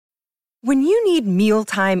When you need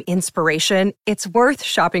mealtime inspiration, it's worth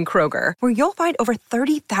shopping Kroger, where you'll find over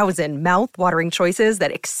 30,000 mouth-watering choices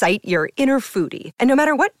that excite your inner foodie. And no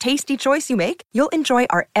matter what tasty choice you make, you'll enjoy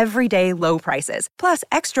our everyday low prices, plus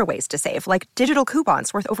extra ways to save, like digital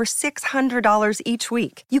coupons worth over $600 each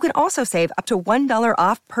week. You can also save up to $1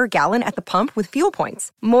 off per gallon at the pump with fuel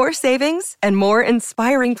points. More savings and more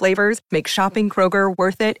inspiring flavors make shopping Kroger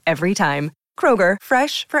worth it every time. Kroger,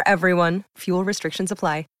 fresh for everyone. Fuel restrictions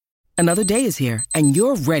apply. Another day is here, and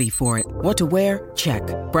you're ready for it. What to wear? Check.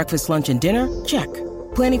 Breakfast, lunch, and dinner? Check.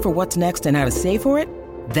 Planning for what's next and how to save for it?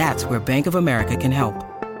 That's where Bank of America can help.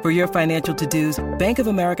 For your financial to-dos, Bank of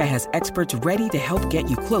America has experts ready to help get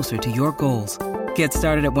you closer to your goals. Get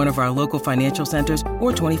started at one of our local financial centers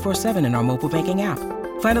or 24/7 in our mobile banking app.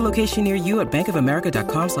 Find a location near you at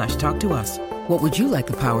bankofamerica.com/talktous. What would you like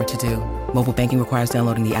the power to do? Mobile banking requires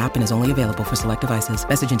downloading the app and is only available for select devices.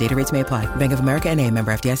 Message and data rates may apply. Bank of America N.A.,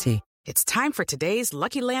 member FDIC. It's time for today's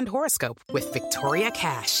Lucky Land horoscope with Victoria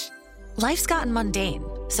Cash. Life's gotten mundane,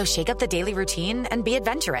 so shake up the daily routine and be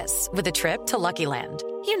adventurous with a trip to Lucky Land.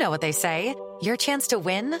 You know what they say, your chance to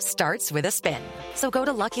win starts with a spin. So go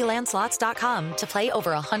to LuckyLandSlots.com to play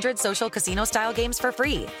over 100 social casino-style games for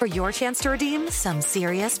free for your chance to redeem some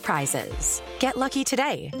serious prizes. Get lucky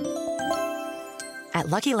today at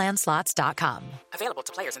LuckyLandSlots.com. Available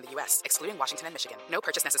to players in the U.S., excluding Washington and Michigan. No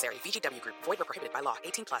purchase necessary. VGW Group. Void where prohibited by law.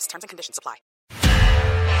 18+. Terms and conditions apply.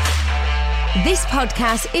 This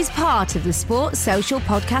podcast is part of the Sports Social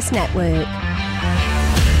Podcast Network.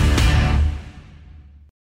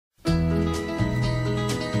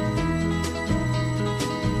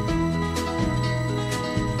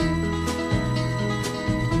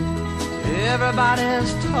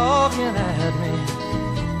 Everybody's talking at me.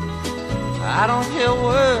 I don't hear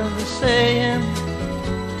words they're saying,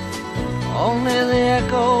 only the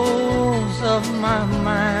echoes of my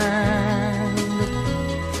mind.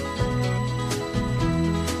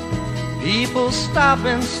 People stop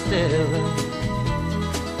and stare,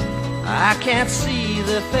 I can't see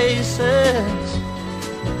their faces,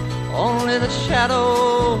 only the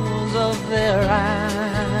shadows of their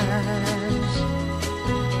eyes.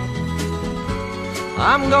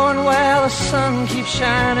 I'm going where the sun keeps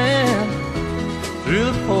shining through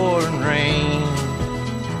the pouring rain,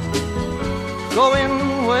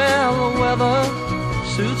 going where the weather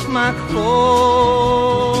suits my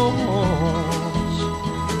clothes,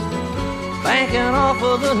 banking off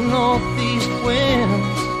of the northeast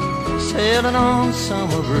winds, sailing on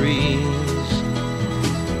summer breeze,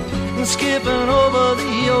 and skipping over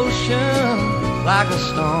the ocean like a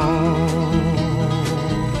stone.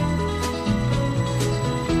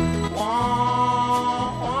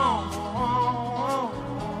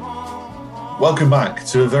 Welcome back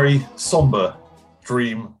to a very sombre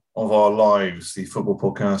dream of our lives, the football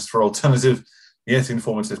podcast for alternative yet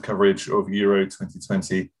informative coverage of Euro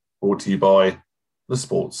 2020, brought to you by the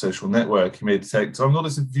Sports Social Network. You may detect I'm not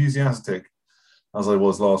as enthusiastic as I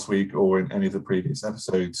was last week or in any of the previous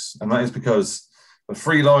episodes, and that is because the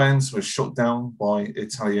Three Lions were shot down by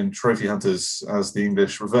Italian trophy hunters as the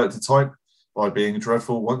English revert to type by being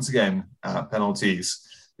dreadful once again at penalties.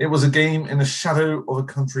 It was a game in the shadow of a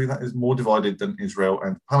country that is more divided than Israel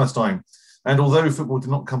and Palestine. And although football did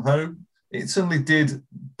not come home, it certainly did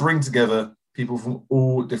bring together people from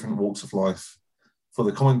all different walks of life for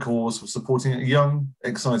the common cause of supporting a young,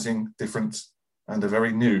 exciting, different, and a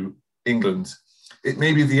very new England. It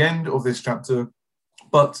may be the end of this chapter,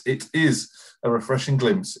 but it is a refreshing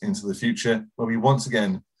glimpse into the future where we once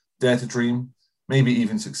again dare to dream, maybe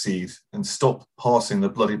even succeed, and stop passing the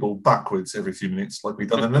bloody ball backwards every few minutes like we've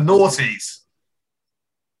done in the noughties.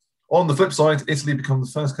 On the flip side, Italy became the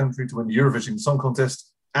first country to win the Eurovision Song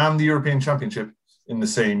Contest and the European Championship in the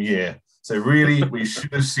same year. So really, we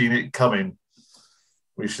should have seen it coming.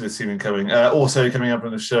 Also coming up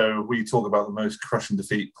on the show, we talk about the most crushing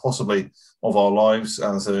defeat possibly of our lives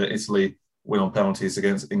as Italy win on penalties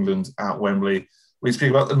against England at Wembley. We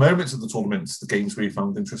speak about the moments of the tournament, the games we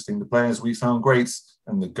found interesting, the players we found great,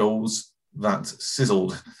 and the goals that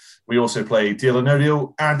sizzled. We also play Deal or No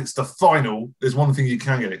Deal, and it's the final. There's one thing you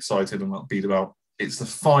can get excited and upbeat about. It's the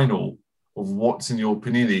final of What's in Your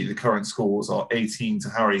Panini. The current scores are 18 to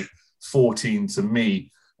Harry, 14 to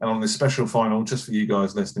me. And on this special final, just for you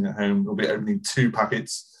guys listening at home, we'll be opening 2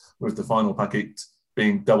 packets, with the final packet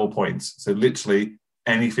being double points. So literally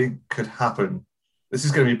anything could happen. This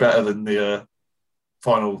is going to be better than the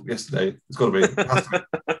final yesterday. It's got to be. It has to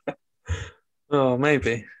be. Oh,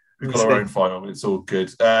 maybe. We've got our own final. It's all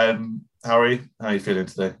good. Harry, how are you feeling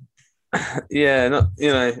today? Yeah,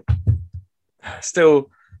 still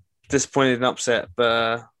disappointed and upset,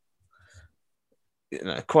 but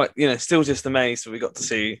still just amazed that we got to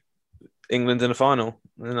see England in a final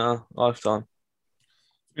in our lifetime.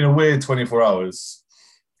 It's been a weird 24 hours.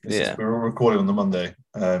 Yeah. We're recording on the Monday,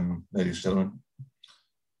 ladies and gentlemen.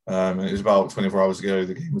 It was about 24 hours ago.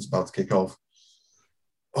 The game was about to kick off.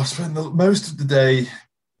 I spent most of the day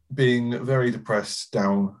being very depressed,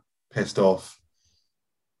 down, pissed off.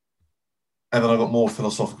 And then I got more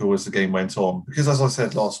philosophical as the game went on. Because as I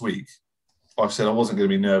said last week, I said I wasn't going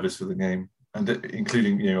to be nervous for the game. And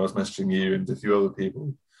including, I was messaging you and a few other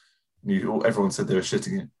people. Everyone said they were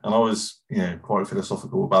shitting it. And I was, quite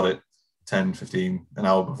philosophical about it 10, 15, an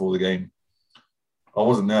hour before the game. I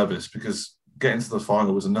wasn't nervous because getting to the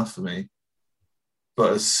final was enough for me.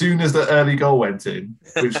 But as soon as the early goal went in,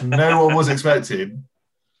 which no one was expecting,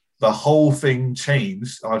 the whole thing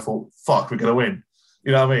changed. And I thought, fuck, we're going to win.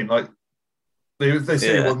 You know what I mean? Like, they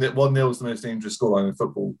say 1-0 is the most dangerous scoreline in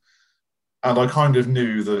football. And I kind of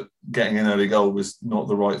knew that getting an early goal was not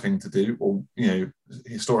the right thing to do, or,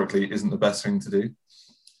 historically isn't the best thing to do.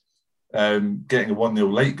 Getting a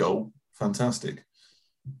 1-0 late goal, fantastic.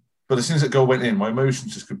 But as soon as that goal went in, my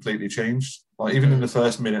emotions just completely changed. Like, even in the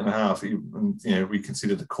first minute and a half, we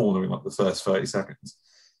conceded a corner in like the first 30 seconds.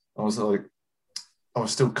 I was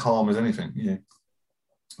still calm as anything.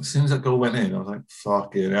 As soon as that goal went in, I was like,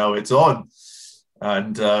 fucking hell, it's on.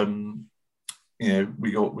 And,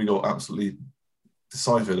 we got absolutely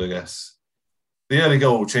deciphered, I guess. The early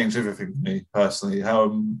goal changed everything for me, personally.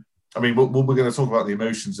 We're going to talk about the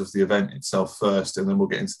emotions of the event itself first, and then we'll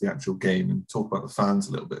get into the actual game and talk about the fans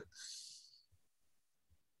a little bit.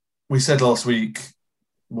 We said last week,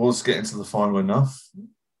 was getting to the final enough?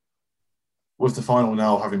 With the final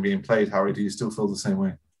now having been played, Harry, do you still feel the same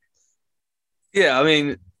way? Yeah, I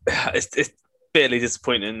mean, it's bitterly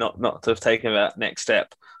disappointing not to have taken that next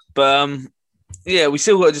step. But, we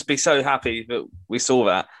still got to just be so happy that we saw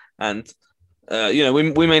that. And,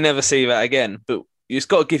 we may never see that again, but it's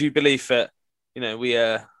got to give you belief that,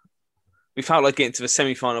 we felt like getting to the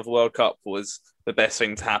semi-final of the World Cup was the best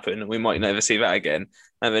thing to happen, and we might never see that again.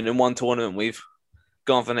 And then in one tournament, we've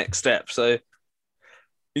gone for the next step. So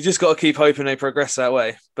you just got to keep hoping they progress that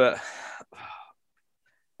way. But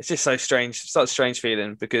it's just so strange, such a strange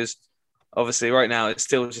feeling, because obviously right now it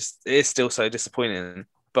is still so disappointing.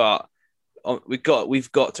 But we've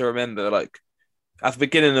got to remember, like, at the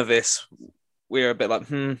beginning of this, we were a bit like,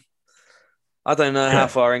 I don't know how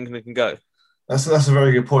far England can go. That's a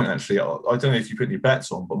very good point, actually. I don't know if you put any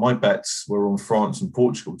bets on, but my bets were on France and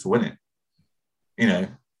Portugal to win it.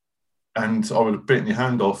 And I would have bitten your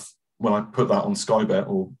hand off when I put that on Sky Bet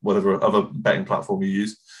or whatever other betting platform you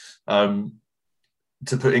use to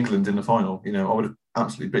put England in the final. I would have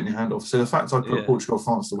absolutely bitten your hand off. So the fact I put Portugal and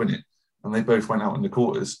France to win it, and they both went out in the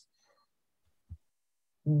quarters,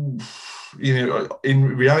 in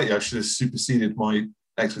reality, I should have superseded my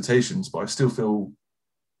expectations, but I still feel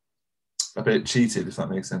a bit cheated, if that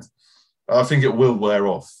makes sense. I think it will wear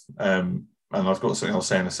off. And I've got something I'll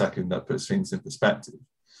say in a second that puts things in perspective.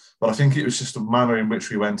 But I think it was just the manner in which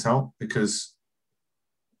we went out because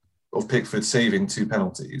of Pickford saving 2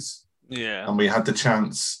 penalties. Yeah. And we had the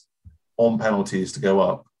chance on penalties to go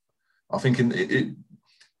up. I think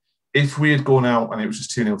if we had gone out and it was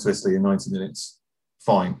just 2-0 to Italy in 90 minutes,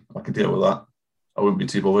 fine, I could deal with that. I wouldn't be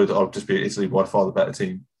too bothered. I'd just be Italy by far the better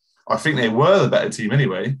team. I think they were the better team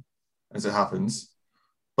anyway, as it happens.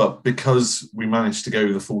 But because we managed to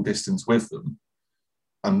go the full distance with them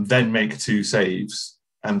and then make 2 saves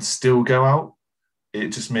and still go out, it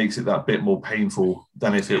just makes it that bit more painful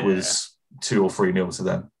than if it was 2 or 3-0 to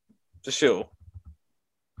them. For sure.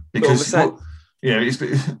 Because, it's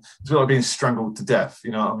like being strangled to death.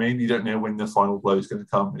 You know what I mean? You don't know when the final blow is going to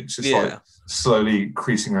come. It's just like slowly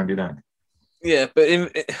creasing around your neck. Yeah, but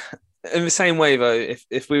in the same way, though,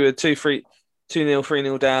 if we were 2-0,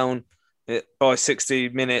 3-0 down by 60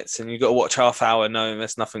 minutes and you've got to watch half hour knowing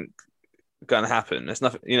there's nothing going to happen, there's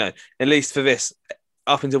nothing, at least for this,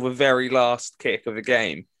 up until the very last kick of the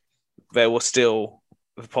game, there was still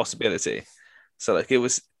a possibility. So, like, it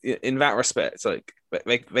was, in that respect, like,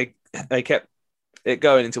 they kept it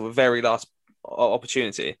going until the very last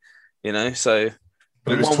opportunity, so...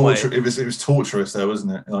 But it was torture. It was torturous, though,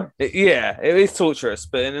 wasn't it? It is torturous.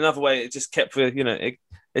 But in another way, it just kept it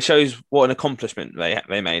shows what an accomplishment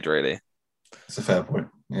they made. Really, it's a fair point.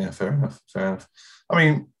 Yeah, fair enough. I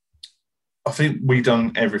mean, I think we've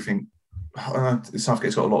done everything.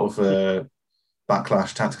 Southgate's got a lot of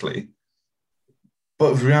backlash tactically,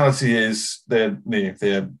 but the reality is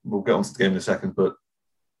we'll get onto the game in a second, but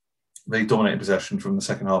they dominated possession from the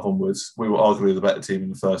second half onwards. We were arguably the better team in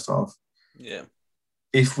the first half. Yeah.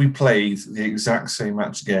 If we played the exact same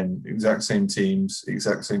match again, exact same teams,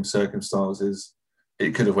 exact same circumstances,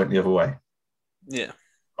 it could have went the other way. Yeah.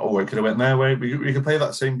 Or it could have went their way. We could play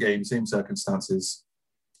that same game, same circumstances,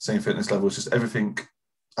 same fitness levels, just everything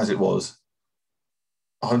as it was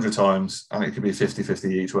 100 times, and it could be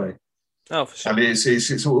 50-50 each way. Oh, for sure. And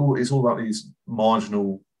it's all about these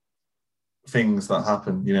marginal things that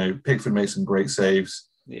happen. You know, Pickford made some great saves.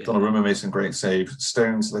 Yeah. Donnarumma made some great saves.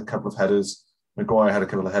 Stones had a couple of headers. Maguire had a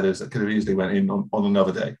couple of headers that could have easily went in on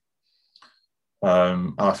another day.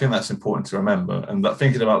 And I think that's important to remember. And that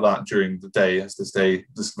thinking about that during the day, as this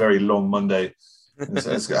very long Monday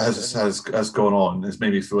has gone on, has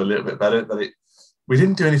made me feel a little bit better that we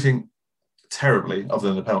didn't do anything terribly other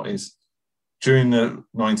than the penalties. During the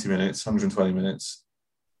 90 minutes, 120 minutes,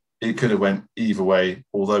 it could have went either way,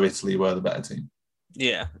 although Italy were the better team.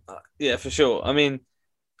 Yeah, for sure. I mean,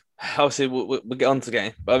 obviously, we'll get on to the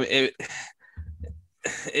game. But I mean,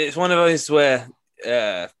 it's one of those where,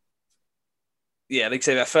 like you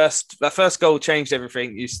say, that first goal changed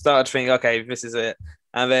everything. You started to think, okay, this is it.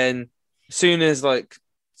 And then as soon as, like,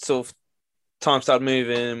 sort of time started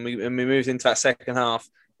moving and we moved into that second half,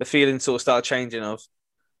 the feeling sort of started changing of,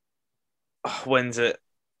 when's the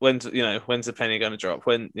penny going to drop?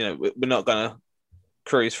 When, you know, we're not going to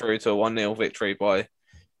cruise through to a 1-0 victory by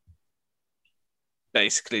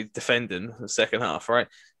basically defending the second half, right?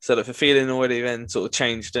 So that the feeling already then sort of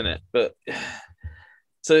changed in it. But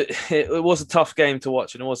so it was a tough game to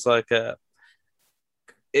watch, and it was like in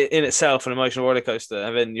itself an emotional roller coaster.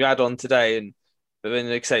 And then you add on today, but then,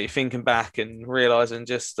 like I say, you're thinking back and realizing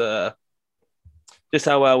just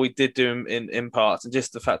how well we did do in parts, and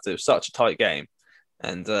just the fact that it was such a tight game.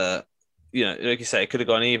 And, you know, like you say, it could have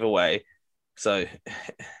gone either way. So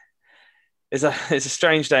it's a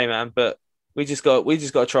strange day, man, but we just got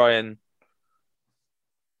to try and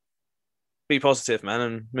be positive, man,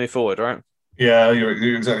 and move forward, right? Yeah,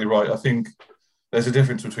 you're exactly right. I think there's a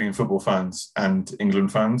difference between football fans and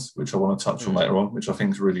England fans, which I want to touch on later on, which I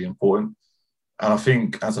think is really important. And I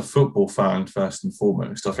think as a football fan, first and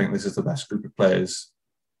foremost, I think this is the best group of players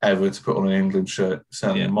ever to put on an England shirt,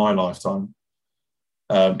 certainly in my lifetime,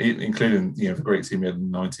 including, you know, the great team we had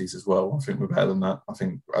in the 90s as well. I think we're better than that. I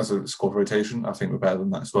think as a squad rotation, I think we're better than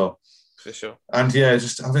that as well. For sure. And yeah,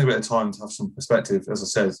 just having a bit of time to have some perspective. As I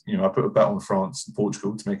said, you know, I put a bet on France and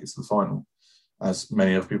Portugal to make it to the final, as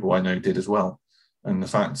many other people I know did as well. And the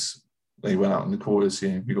fact they went out in the quarters,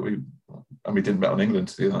 you know, we didn't bet on England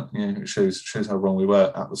to do that. You know, it shows how wrong we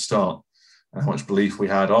were at the start and how much belief we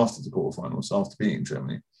had after the quarterfinals, after beating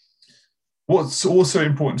Germany. What's also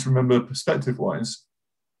important to remember perspective-wise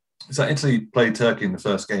is that Italy played Turkey in the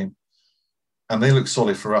first game, and they look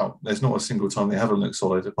solid throughout. There's not a single time they haven't looked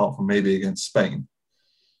solid, apart from maybe against Spain.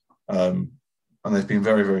 And they've been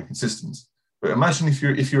very, very consistent. But imagine if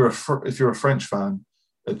you're a French fan,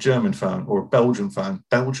 a German fan, or a Belgian fan,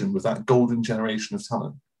 Belgium with that golden generation of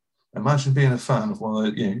talent. Imagine being a fan of one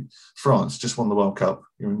of the, you know, France just won the World Cup.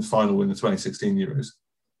 You're in the final in the 2016 Euros.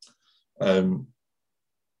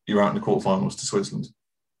 You're out in the quarterfinals to Switzerland.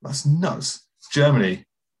 That's nuts. Germany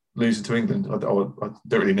losing to England. I don't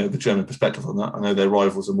really know the German perspective on that. I know their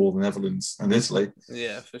rivals are more the Netherlands and Italy.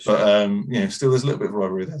 Yeah, for sure. But you know, still there's a little bit of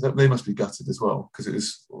rivalry there. They must be gutted as well, because it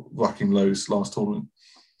was whacking lows last tournament.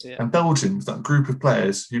 Yeah. And Belgium, that group of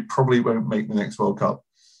players who probably won't make the next World Cup.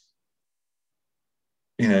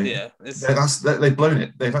 You know, they've blown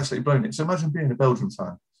it. They've actually blown it. So imagine being a Belgian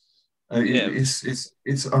fan. It's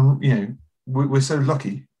you know, we're so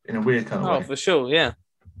lucky in a weird kind of way. Oh, for sure, yeah,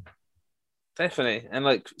 definitely, and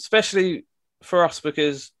like especially for us,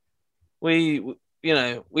 because we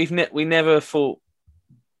never thought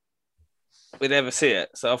we'd ever see it.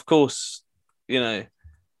 So of course, you know,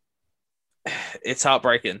 it's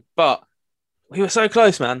heartbreaking, but we were so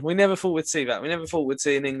close, man. We never thought we'd see that. We never thought we'd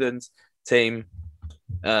see an England team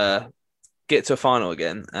get to a final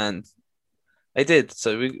again, and they did.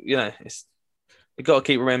 So we got to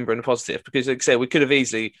keep remembering the positive, because, like I said, we could have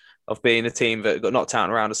easily have been a team that got knocked out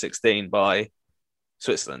in round of 16 by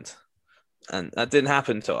Switzerland, and that didn't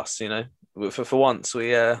happen to us. You know, for once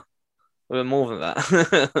we were more than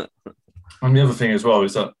that. And the other thing as well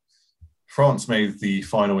is that France made the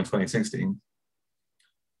final in 2016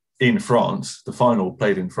 in France. The final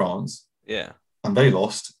played in France. Yeah. And they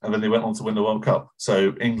lost, and then they went on to win the World Cup.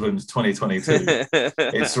 So England 2022,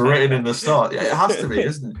 it's written in the start. Yeah, it has to be,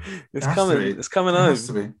 isn't it? It's coming home. It has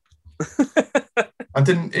to be. And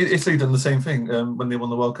didn't Italy done the same thing when they won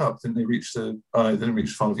the World Cup? Didn't they reach they didn't reach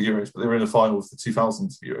the final of the Euros, but they were in the final of the 2000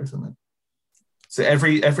 Euros, weren't they? So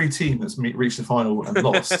every team that's reached the final and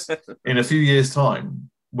lost in a few years' time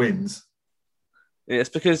wins. Yeah, it's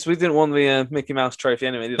because we didn't want the Mickey Mouse trophy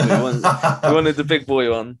anyway, did we? We wanted the big boy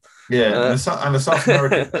one. Yeah, and a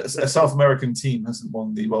South American team hasn't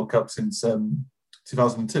won the World Cup since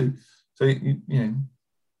 2002. So you know.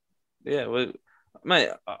 Yeah, well,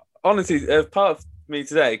 mate. Honestly, part of me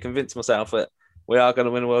today convinced myself that we are going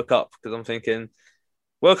to win a World Cup because I'm thinking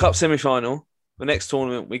World Cup semi-final. The next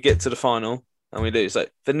tournament, we get to the final and we lose.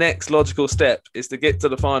 Like the next logical step is to get to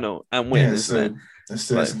the final and win. Yeah,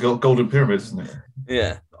 it's a golden pyramid, isn't it?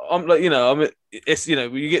 Yeah, it's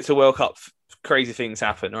when you get to World Cup, crazy things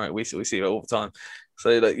happen. Right, we see it all the time.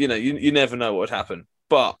 So like you never know what would happen.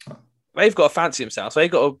 But they've got to fancy themselves. They've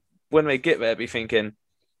got to, when they get there, be thinking,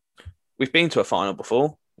 we've been to a final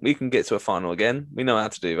before. We can get to a final again. We know how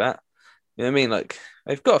to do that. You know what I mean? Like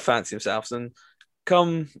they've got to fancy themselves. And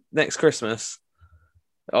come next Christmas,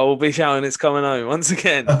 I will be shouting it's coming home once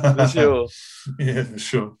again, for sure. Yeah, for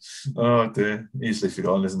sure. Oh dear, easily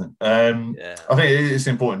forgotten, isn't it? Yeah. I think it's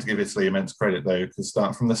important to give Italy immense credit though, because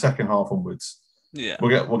from the second half onwards, we'll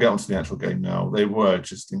get onto the actual game now. They were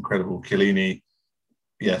just incredible. Chiellini,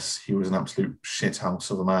 yes, he was an absolute shithouse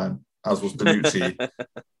of a man, as was Bonucci.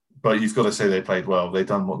 But you've got to say they played well. They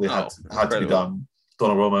done what they had to be done.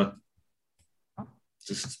 Donnarumma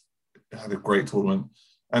just had a great tournament.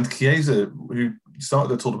 And Chiesa, who started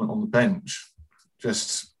the tournament on the bench,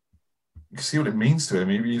 just you can see what it means to him.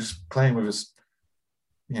 He was playing with us,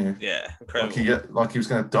 incredible. Like he was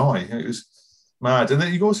going to die. It was mad. And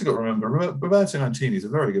then you've also got to remember, Roberto Mancini is a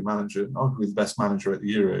very good manager, arguably the best manager at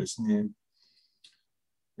the Euros. And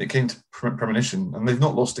it came to premonition, and they've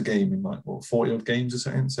not lost a game in 40 odd games or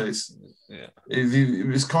something. So it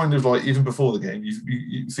was kind of like even before the game,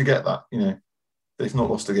 you forget that they've not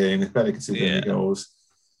lost a game. They've barely conceded any goals.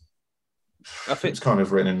 I think it's kind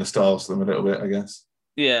of written in the stars to them a little bit, I guess.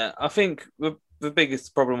 Yeah, I think the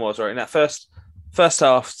biggest problem was right in that first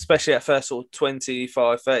half, especially that first sort of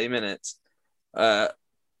 25, 30 minutes. They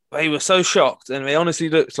were so shocked, and they honestly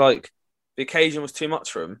looked like the occasion was too much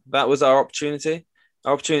for them. That was our opportunity.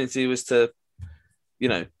 Our opportunity was to,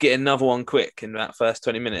 get another one quick in that first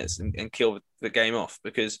 20 minutes and kill the game off,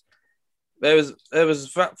 because there was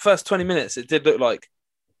that first 20 minutes, it did look like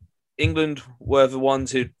England were the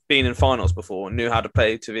ones who'd been in finals before and knew how to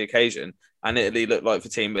play to the occasion, and Italy looked like the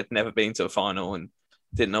team that had never been to a final and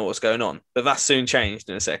didn't know what was going on. But that soon changed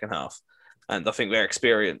in the second half, and I think their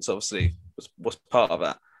experience obviously was part of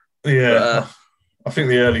that. Yeah, I think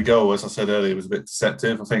the early goal, as I said earlier, was a bit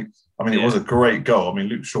deceptive. It was a great goal.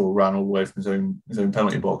 Luke Shaw ran all the way from his own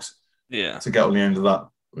penalty box to get on the end of that.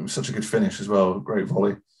 It was such a good finish as well, great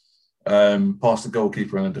volley. Past the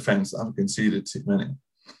goalkeeper and a defence that haven't conceded too many.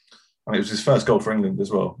 And it was his first goal for England as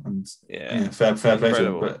well. And fair play to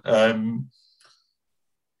him. But I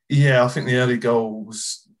think the early goal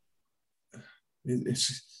was.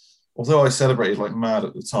 Although I celebrated like mad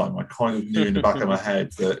at the time, I kind of knew in the back of my head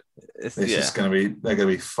that they're going to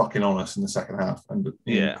be fucking on us in the second half. And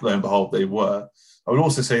lo and behold, they were. I would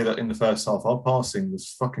also say that in the first half, our passing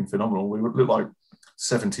was fucking phenomenal. We looked like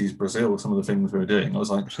 70s Brazil, some of the things we were doing. I was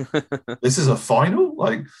like, this is a final?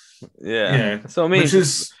 So I mean, which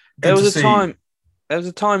is there was a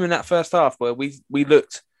time in that first half where we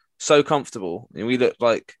looked so comfortable and we looked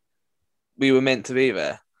like we were meant to be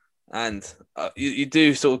there. And you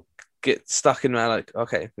do sort of get stuck in there like,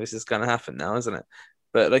 okay, this is going to happen now, isn't it?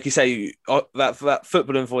 But like you say, that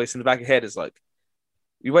footballing voice in the back of your head is like,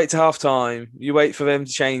 you wait to half time, you wait for them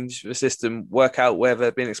to change the system, work out where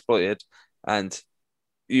they're being exploited, and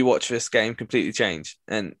you watch this game completely change.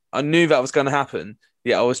 And I knew that was going to happen,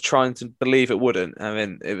 yet I was trying to believe it wouldn't. I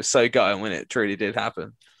mean, it was so gutting when it truly did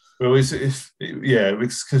happen. Well, because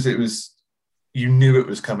it was, you knew it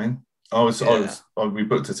was coming. We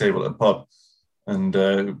booked a table at a pub, and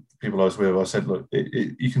people I was with, I said, look,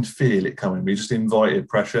 you can feel it coming. We just invited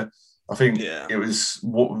pressure. I think it was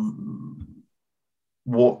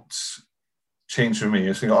what changed for me.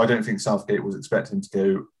 I don't think Southgate was expecting to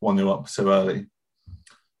go 1-0 up so early.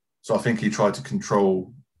 So I think he tried to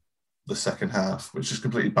control the second half, which just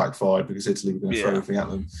completely backfired because Italy were going to throw everything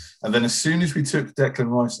at them. And then as soon as we took Declan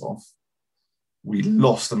Rice off, we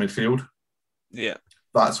lost the midfield. Yeah.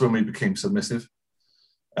 That's when we became submissive.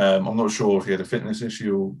 I'm not sure if he had a fitness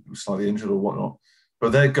issue or slightly injured or whatnot,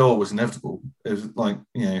 but their goal was inevitable. It was like,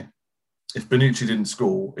 if Bonucci didn't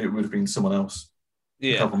score, it would have been someone else.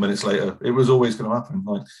 A couple of minutes later, it was always going to happen.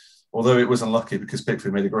 Although it was unlucky because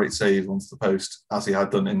Pickford made a great save onto the post, as he had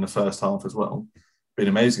done in the first half as well. Been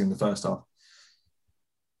amazing in the first half.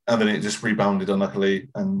 And then it just rebounded unluckily,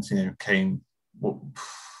 and Kane he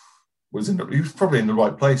was probably in the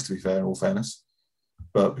right place, to be fair, in all fairness.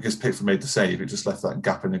 But because Pickford made the save, it just left that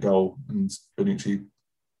gap in the goal, and Bonucci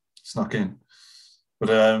snuck in. But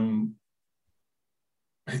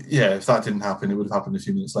yeah, if that didn't happen, it would have happened a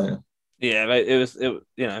few minutes later. Yeah, they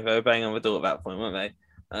were banging on the door at that point, weren't they?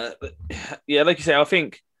 But yeah, like you say, I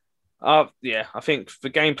think the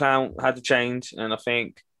game plan had to change, and I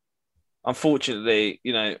think, unfortunately,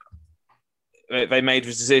 they made the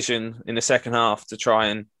decision in the second half to try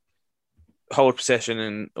and hold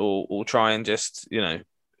possession or try and just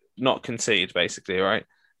not concede, basically, right?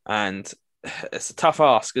 And it's a tough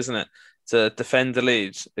ask, isn't it, to defend the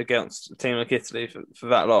lead against a team like Italy for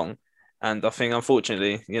that long. And I think,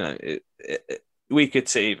 unfortunately, we could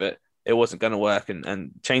see that it wasn't going to work,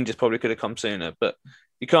 and changes probably could have come sooner. But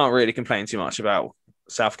you can't really complain too much about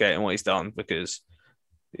Southgate and what he's done, because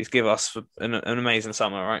he's given us an amazing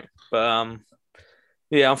summer, right? But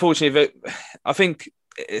unfortunately, I think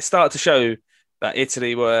it started to show that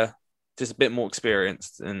Italy were just a bit more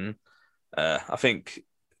experienced, and I think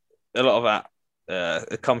a lot of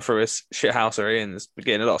that come through as shithousery and is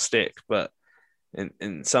getting a lot of stick, but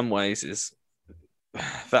in some ways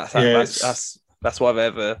that's why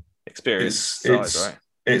they're the experienced side, right?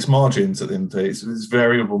 It's margins at the end of the day. It's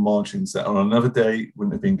variable margins that on another day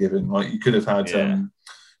wouldn't have been given. Like, you could have had,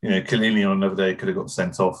 Chiellini on another day could have got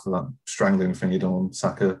sent off for that strangling thing he'd done on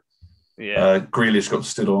Saka. Yeah. Grealish got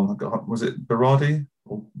stood on. Was it Berardi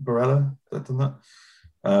or Barella that done that?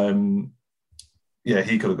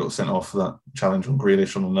 He could have got sent off for that challenge on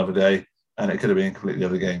Grealish on another day, and it could have been a completely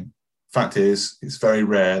other game. Fact is, it's very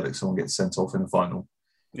rare that someone gets sent off in a final,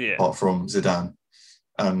 apart from Zidane.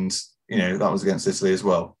 And, that was against Italy as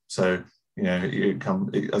well. So, as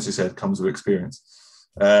you said, comes with experience.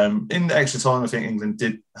 In the extra time, I think England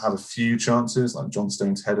did have a few chances, like John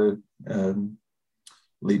Stones' header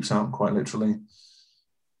leaps out quite literally.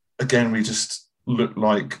 Again, we just looked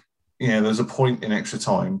like, there's a point in extra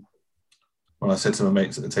time when I said to my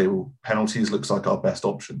mates at the table, penalties looks like our best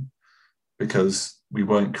option, because we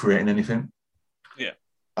weren't creating anything. Yeah.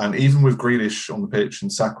 And even with Grealish on the pitch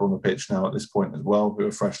and Saka on the pitch now at this point as well, who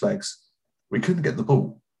are fresh legs, we couldn't get the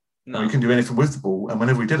ball. No. And we couldn't do anything with the ball. And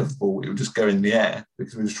whenever we did have the ball, it would just go in the air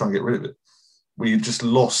because we were just trying to get rid of it. We just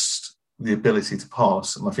lost the ability to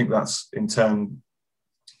pass. And I think that's in turn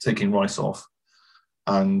taking Rice off,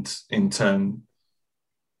 and in turn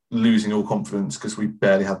losing all confidence because we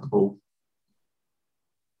barely had the ball.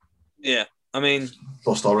 Yeah, I mean,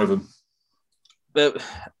 lost our rhythm. But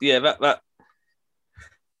yeah, that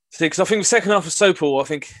because I think the second half was so poor. I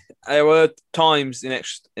think there were times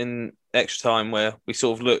in extra time where we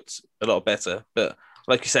sort of looked a lot better, but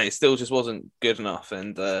like you say, it still just wasn't good enough.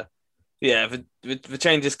 And the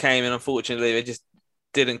changes came, and unfortunately, they just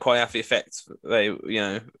didn't quite have the effect they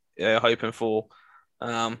were hoping for.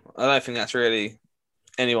 I don't think that's really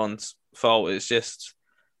anyone's fault. It's just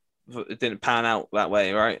it didn't pan out that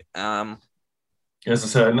way, right? As I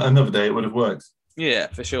said, another day it would have worked. Yeah,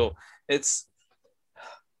 for sure. It's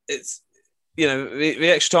the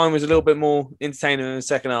extra time was a little bit more entertaining in the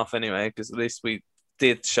second half anyway, because at least we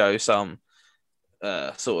did show some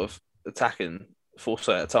sort of attacking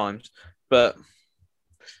foresight at times. But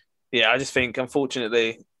yeah, I just think,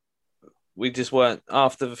 unfortunately, we just weren't,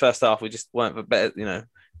 after the first half, we just weren't the better,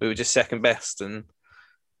 we were just second best, and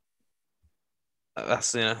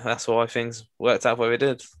that's why things worked out the way we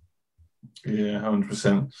did. Yeah,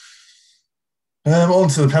 100%. On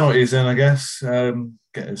to the penalties then, I guess.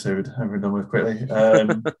 Get this over and done with quickly.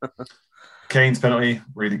 Kane's penalty,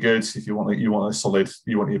 really good. If you want a solid,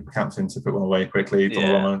 you want your captain to put one away quickly.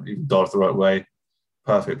 Donnarumma, he dived the right way.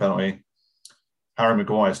 Perfect penalty. Harry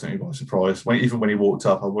Maguire sent me by surprise. Even when he walked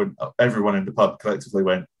up, everyone in the pub collectively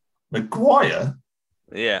went, Maguire?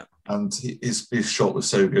 Yeah. And his shot was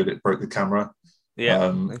so good, it broke the camera. Yeah,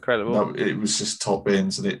 incredible. It was just top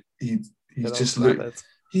bins, and he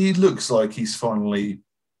looks like he's finally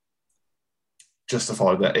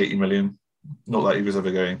justified that 80 million. Not that he was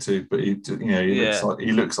ever going to, but he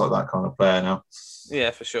looks like that kind of player now.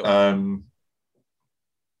 Yeah, for sure. And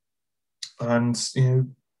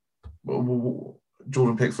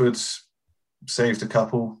Jordan Pickford saved a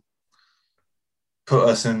couple, put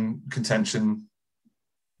us in contention,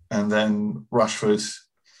 and then Rashford.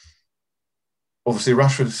 Obviously,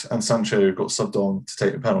 Rashford and Sancho got subbed on to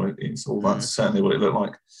take the penalties, or that's certainly what it looked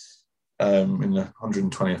like in the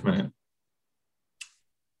 120th minute.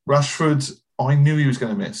 Rashford, I knew he was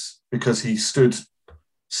going to miss because he stood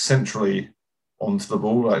centrally onto the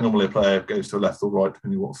ball. Like normally a player goes to the left or right,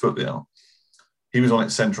 depending on what foot they are. He was on it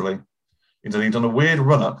centrally. He'd done a weird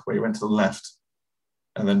run-up where he went to the left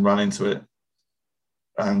and then ran into it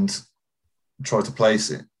and tried to place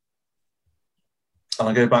it. And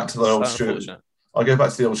I go back to the old Stuart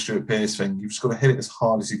Pearce thing. You've just got to hit it as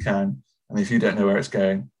hard as you can. And if you don't know where it's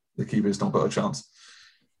going, the keeper's not got a chance.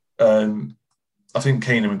 I think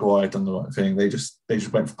Kane and Maguire done the right thing. They just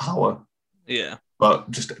went for power. Yeah.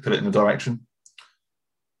 But just put it in a direction.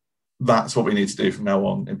 That's what we need to do from now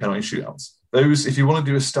on in penalty shootouts. Those, if you want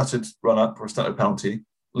to do a stuttered run-up or a stuttered penalty,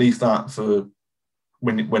 leave that for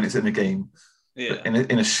when it's in a game. Yeah. But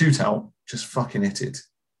in a shootout, just fucking hit it.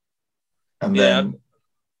 And then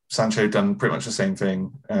Sancho done pretty much the same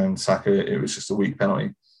thing, and Saka, it was just a weak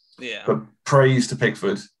penalty. Yeah. But praise to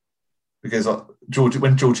Pickford, because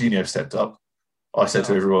when Jorginho stepped up, I said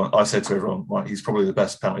to everyone, right, he's probably the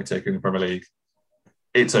best penalty taker in the Premier League.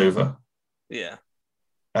 It's over. Yeah.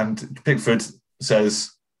 And Pickford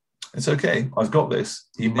says, it's okay, I've got this.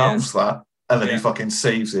 He mouths that, and then he fucking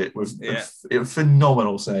saves it with a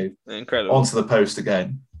phenomenal save. Incredible. Onto the post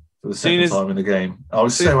again for the second time in the game. I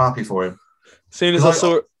was so happy for him. As soon as I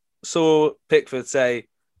saw Pickford say,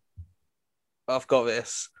 I've got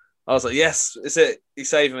this, I was like, yes, it's it. He's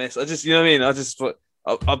saving this. I just, you know what I mean?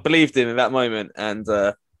 I believed him in that moment. And,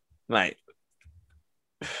 mate,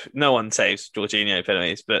 no one saves Jorginho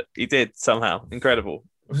penalties, but he did somehow. Incredible.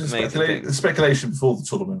 The speculation before the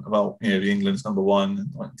tournament about, the England's number one,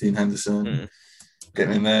 and like Dean Henderson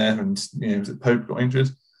getting in there, and was it Pope got injured?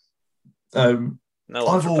 I've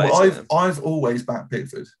always backed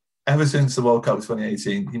Pickford ever since the World Cup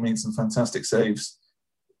 2018. He made some fantastic saves,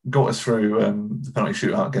 got us through the penalty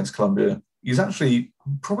shootout against Colombia. He's actually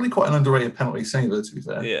probably quite an underrated penalty saver, to be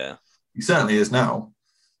fair. Yeah, he certainly is now.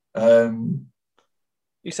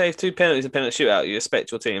 You save 2 penalties in penalty shootout, you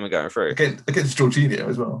expect your team are going through. Against Jorginho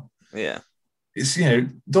as well. Yeah. It's,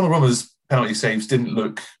 Donnarumma's penalty saves didn't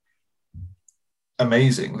look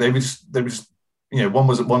amazing. They were just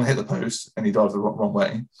one hit the post and he dived the wrong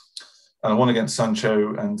way. And one against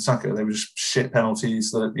Sancho and Saka, they were just shit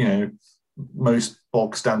penalties that, most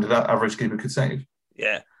bog standard average keeper could save.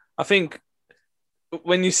 Yeah. I think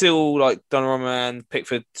when you see all like Donnarumma and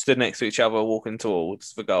Pickford stood next to each other walking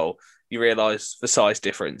towards the goal, you realise the size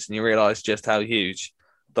difference and you realise just how huge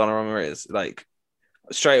Donnarumma is. Like,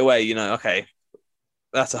 straight away, okay,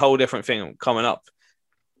 that's a whole different thing coming up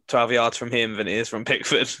 12 yards from him than it is from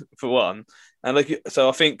Pickford, for one. And so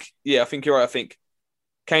I think you're right. I think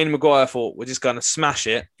Kane and Maguire thought we're just going to smash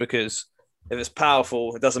it because if it's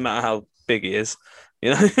powerful, it doesn't matter how big he is,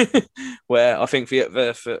 Where I think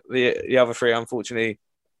the other three, unfortunately,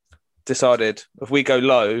 decided if we go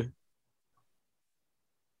low,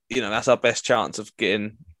 that's our best chance of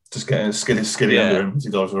getting skiddy under him as he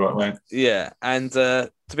dives the right way. Yeah, and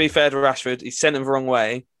to be fair to Rashford, he sent him the wrong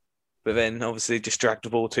way, but then obviously just dragged the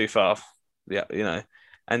ball too far. Yeah,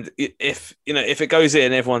 and if it goes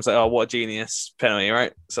in, everyone's like, "Oh, what a genius penalty!"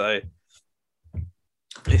 Right? So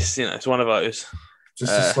it's one of those.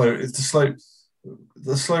 Just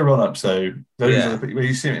the slow run-ups, though. Those are where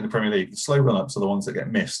you see it in the Premier League. The slow run-ups are the ones that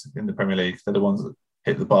get missed in the Premier League. They're the ones that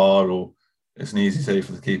hit the bar or it's an easy save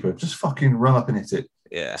for the keeper. Just fucking run up and hit it.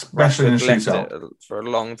 Yeah, especially in a shootout for a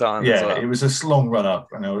long time. Yeah, as well. It was a long run up.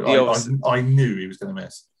 I knew he was going to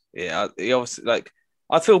miss. Yeah, he obviously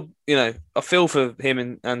I feel for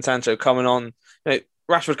him and Sancho coming on.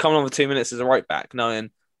 Rashford coming on for 2 minutes as a right back, knowing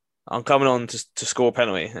I'm coming on to score a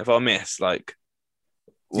penalty. If I miss, I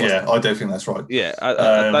don't think that's right. Yeah,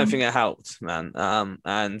 I don't think it helped, man.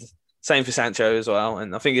 And same for Sancho as well.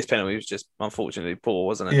 And I think his penalty was just unfortunately poor,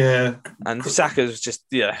 wasn't it? Yeah. And Saka's just,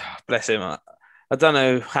 bless him. I don't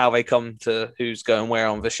know how they come to who's going where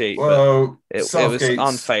on the sheet. Well, but it was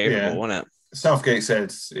unfavourable, wasn't it? Southgate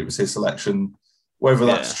said it was his selection. Whether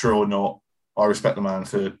that's true or not, I respect the man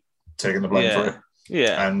for taking the blame for it.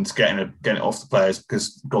 Yeah. And getting it off the players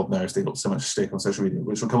because God knows they've got so much stick on social media,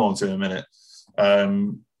 which we'll come on to in a minute.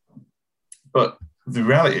 But the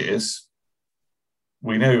reality is,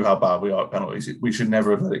 we know how bad we are at penalties. We should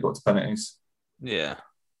never have let it go to penalties. Yeah.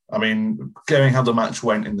 I mean, going how the match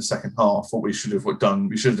went in the second half, what we should have done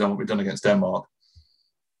what we've done against Denmark.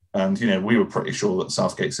 And, we were pretty sure that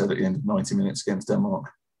Southgate said at the end of 90 minutes against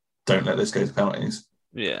Denmark, don't let this go to penalties.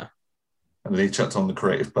 Yeah. And then he chucked on the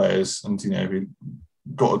creative players and, we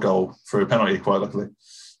got a goal for a penalty, quite luckily.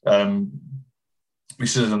 We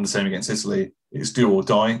should have done the same against Italy. It's do or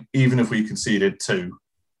die. Even if we conceded 2,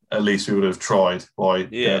 at least we would have tried by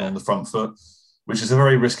going on the front foot, which is a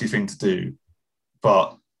very risky thing to do.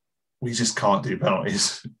 But we just can't do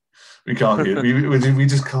penalties. We can't do it. We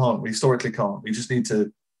just can't. We historically can't. We just need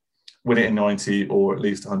to win it in 90 or at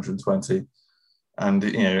least 120. And,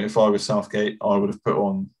 if I was Southgate, I would have put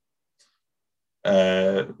on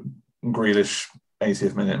Grealish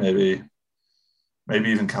 80th minute, maybe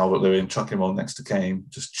even Calvert-Lewin, chuck him on next to Kane,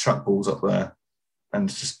 just chuck balls up there and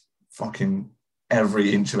just fucking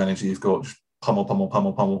every inch of energy you've got, just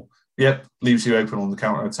pummel. Yep, leaves you open on the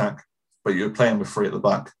counter-attack. but you're playing with 3 at the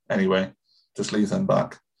back anyway. Just leave them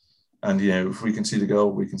back. And, if we can see the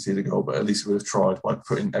goal, we can see the goal, but at least we would have tried by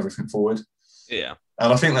putting everything forward. Yeah.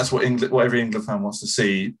 And I think that's what every England fan wants to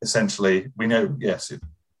see, essentially. We know, yes, it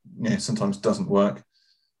sometimes doesn't work.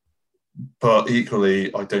 But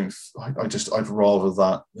equally, I'd rather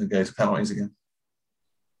that than go to penalties again.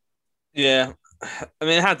 Yeah. I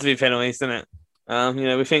mean, it had to be penalties, didn't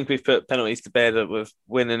it? We think we've put penalties to bed with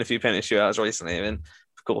winning a few penalty shootouts recently. And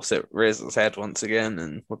of course, it rears its head once again,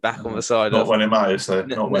 and we're back on the side. Not when it matters, though.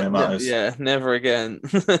 Not when it matters. Yeah, never again.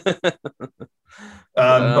 But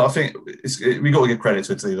I think we got to give credit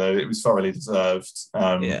to Italy, though. It was thoroughly deserved.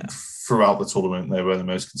 Throughout the tournament, they were the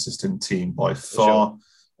most consistent team by far.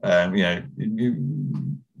 Sure. If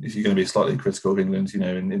you're going to be slightly critical of England,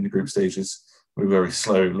 in the group stages, we were very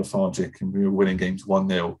slow, lethargic, and we were winning games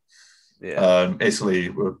 1-0. Yeah. Italy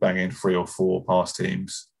were banging 3 or 4 past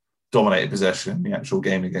teams, dominated possession in the actual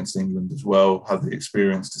game against England as well, had the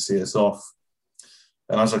experience to see us off.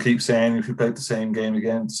 And as I keep saying, if we played the same game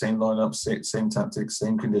again, same lineup, same tactics,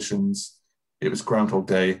 same conditions, it was Groundhog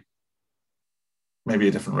Day, maybe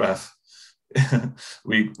a different ref.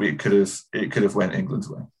 it could have went England's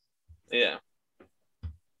way. Yeah.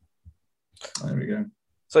 There we go.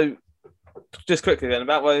 So, just quickly then,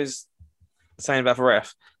 about those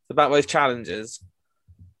challenges,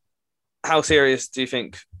 how serious do you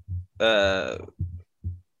think those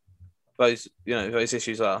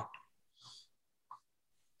issues are?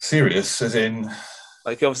 Serious, as in,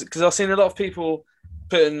 like, obviously, because I've seen a lot of people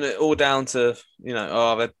putting it all down to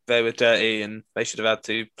they were dirty and they should have had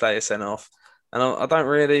 2 players sent off, and I'm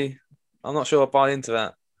not sure I buy into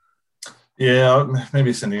that. Yeah,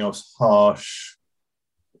 maybe something else harsh.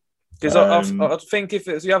 Because I think if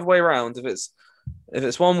it's the other way around, if it's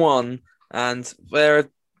 1-1 and they're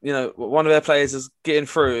one of their players is getting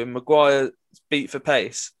through and Maguire's beat for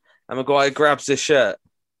pace and Maguire grabs his shirt,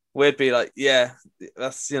 we'd be like, yeah,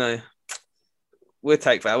 that's we'd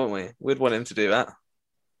take that, wouldn't we? We'd want him to do that.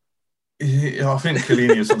 Yeah, I think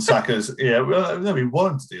Chiellini was on Saka's. Yeah, well, no, we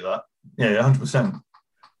want him to do that. Yeah, 100%.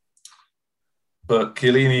 But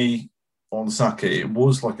Chiellini on Saka, it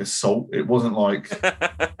was like assault. It wasn't like.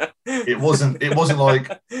 It wasn't like.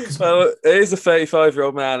 Well, it is a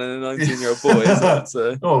 35-year-old man and a 19-year-old boy, isn't it?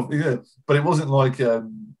 So. Oh, yeah, but it wasn't like.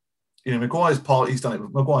 Maguire's part. He's done it.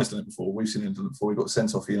 Maguire's done it before. We've seen him do it before. We got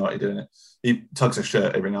sent off for United doing it. He tugs a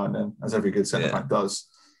shirt every now and then, as every good centre back does.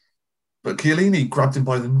 But Chiellini grabbed him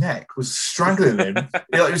by the neck, was strangling him.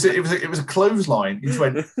 It was a clothesline. He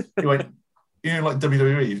went, like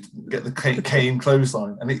WWE, you get the Kane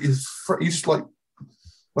clothesline, and he just like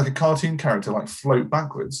a cartoon character, like float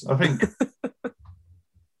backwards. I reckon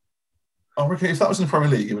if that was in the Premier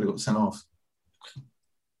League, he would have got sent off.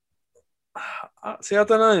 See, I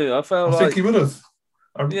don't know. I think he would have.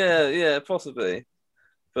 Yeah, possibly.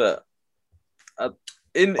 But I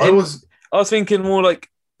was thinking more like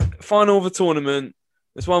final of a tournament.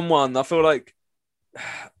 It's 1-1. I feel like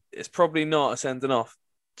it's probably not a sending off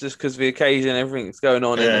just because of the occasion, everything that's going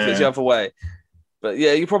on, and if it's the other way. But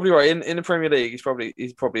yeah, you're probably right. In the Premier League, he's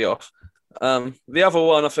probably off. The other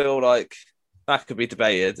one, I feel like that could be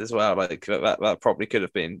debated as well. Like that probably could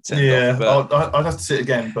have been sent off. But I'd have to see it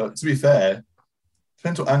again. But to be fair,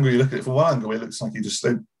 depends what angle you look at it. For one angle, it looks like he just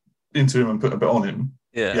slid into him and put a bit on him.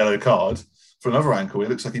 Yeah. Yellow card. For another angle, it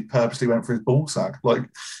looks like he purposely went for his ball sack. Like,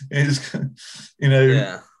 it's,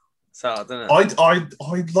 Yeah. It's hard, isn't it? I'd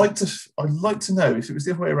like to know if it was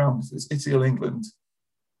the other way around. If it was Italy or England,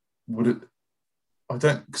 would it? I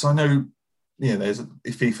don't, because I know, there's a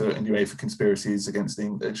FIFA and UEFA conspiracies against the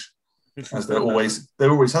English, as there always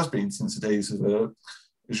has been since the days of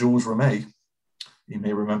Jules Rimet. You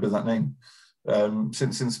may remember that name.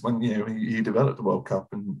 Since when he developed the World Cup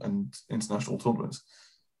and international tournaments,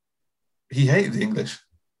 he hated the English.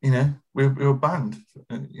 We were banned.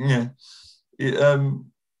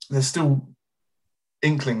 There's still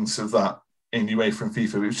inklings of that in UEFA and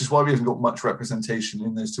FIFA, which is why we haven't got much representation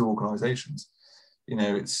in those two organisations.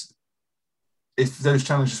 It's if those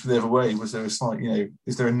challenges were the other way, was there a slight,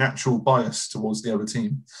 is there a natural bias towards the other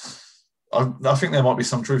team? I think there might be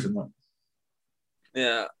some truth in that.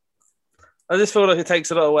 Yeah. I just feel like it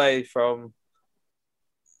takes a lot away from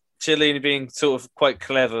Chiellini being sort of quite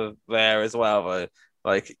clever there as well, though.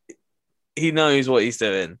 Like, he knows what he's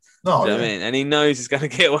doing. No, you know what I mean? And he knows he's going to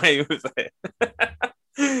get away with it.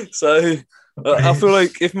 So, I feel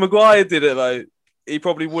like if Maguire did it, though, he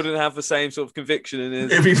probably wouldn't have the same sort of conviction in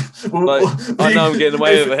his... I know I'm getting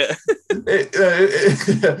away with it.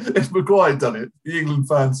 If Maguire had done it, the England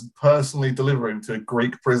fans would personally deliver him to a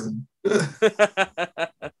Greek prison. It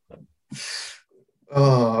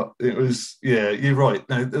was, yeah, you're right.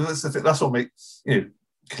 No, that's the thing. That's what makes,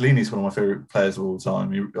 Chiellini's one of my favourite players of all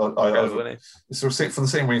time. It's for the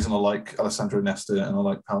same reason I like Alessandro Nesta and I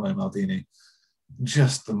like Paolo Maldini.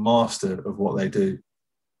 Just the master of what they do,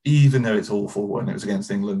 even though it's awful when it was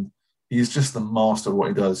against England. He's just the master of what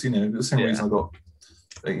he does. The same reason I've got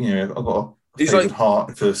a favourite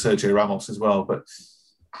heart for Sergio Ramos as well. But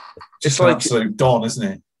it's like an absolute don,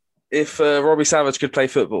 isn't he? If Robbie Savage could play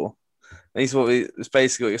football, it's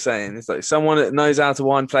basically what you're saying. It's like someone that knows how to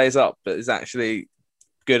wind players up, but is actually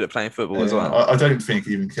good at playing football as well. I don't think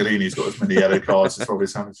even Chiellini's got as many yellow cards as Robbie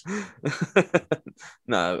Savage.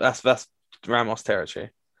 No, that's Ramos territory.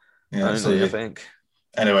 Yeah, I think.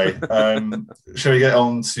 Anyway, shall we get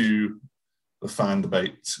on to the fan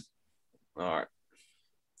debate? All right.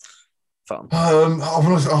 Fun.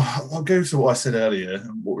 I'll go to what I said earlier.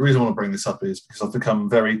 The reason I want to bring this up is because I've become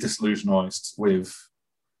very disillusioned with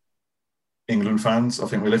England fans. I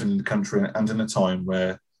think we live in a country and in a time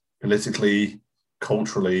where politically,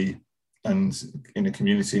 culturally, and in a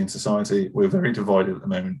community and society, we're very divided at the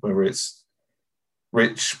moment, whether it's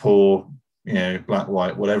rich, poor, black,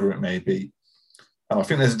 white, whatever it may be. And I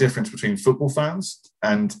think there's a difference between football fans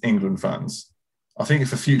and England fans. I think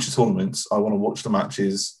for future tournaments, I want to watch the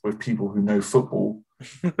matches with people who know football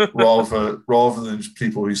rather than just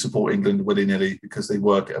people who support England willy-nilly because they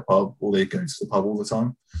work at a pub or they go to the pub all the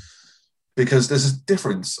time. Because there's a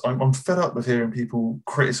difference. I'm fed up with hearing people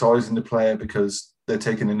criticising the player because they're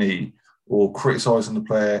taking a knee or criticising the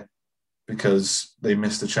player because they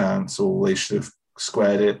missed a chance or they should have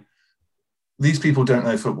squared it. These people don't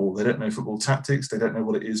know football. They don't know football tactics. They don't know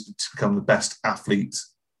what it is to become the best athlete,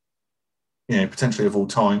 potentially of all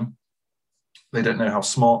time. They don't know how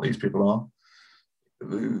smart these people are.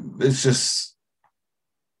 There's just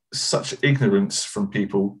such ignorance from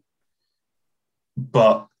people,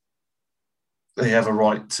 but they have a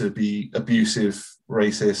right to be abusive,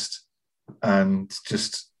 racist, and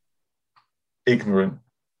just ignorant.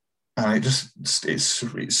 And it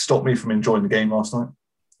stopped me from enjoying the game last night.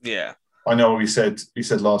 Yeah. I know we said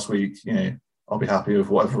last week, I'll be happy with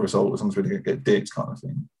whatever result as long as we don't get dicked kind of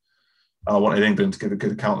thing. And I wanted England to give a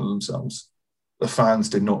good account of themselves. The fans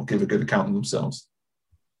did not give a good account of themselves.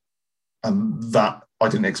 And that, I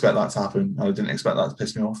didn't expect that to happen. I didn't expect that to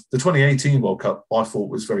piss me off. The 2018 World Cup, I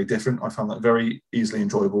thought was very different. I found that very easily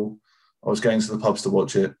enjoyable. I was going to the pubs to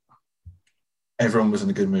watch it. Everyone was in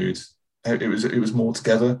a good mood. It was more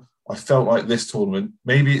together. I felt like this tournament,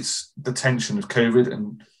 maybe it's the tension of COVID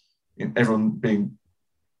and everyone being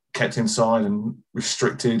kept inside and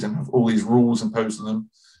restricted and have all these rules imposed on them,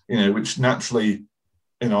 which naturally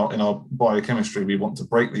in our biochemistry, we want to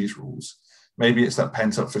break these rules. Maybe it's that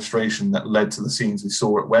pent-up frustration that led to the scenes we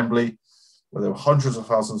saw at Wembley, where there were hundreds of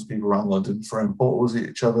thousands of people around London throwing bottles at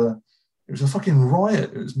each other. It was a fucking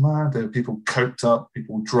riot. It was mad. There were people coked up,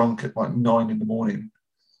 people drunk at like 9 a.m.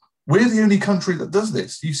 We're the only country that does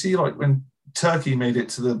this. You see, like when Turkey made it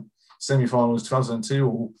to the semi-finals 2002,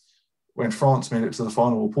 or when France made it to the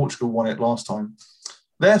final, or Portugal won it last time,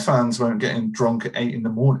 their fans weren't getting drunk at 8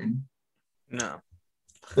 a.m. No.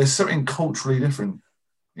 There's something culturally different.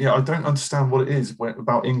 I don't understand what it is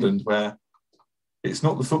about England where it's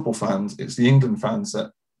not the football fans, it's the England fans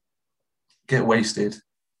that get wasted,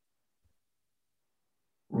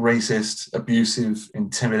 racist, abusive,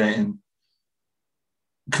 intimidating,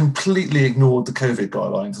 completely ignored the COVID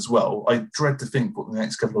guidelines as well. I dread to think what the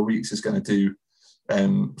next couple of weeks is going to do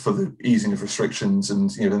for the easing of restrictions and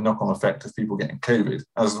the knock-on effect of people getting COVID.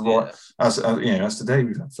 As today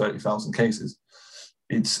we've had 30,000 cases.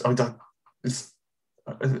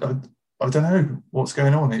 I don't know what's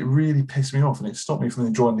going on. It really pissed me off and it stopped me from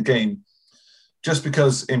enjoying the game. Just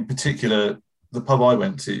because, in particular, the pub I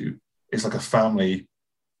went to is like a family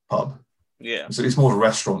pub. Yeah. So it's more of a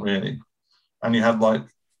restaurant, really. And you had like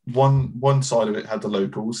one side of it had the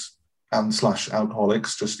locals and /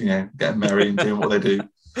 alcoholics just, getting merry and doing what they do.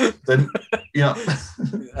 Then,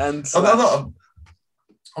 and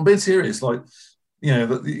I'm being serious. Like, they're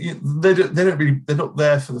not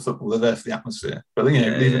there for the football. They're there for the atmosphere. But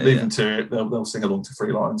leave them to it. They'll sing along to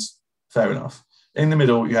 3 lines. Fair enough. In the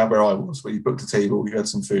middle, you have where I was, where you booked a table, you had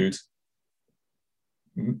some food.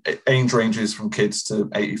 Age ranges from kids to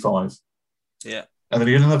 85. Yeah. And then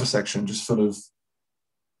you had another section just full of,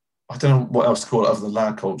 I don't know what else to call it other than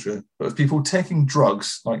lad culture, but of people taking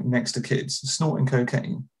drugs like next to kids, snorting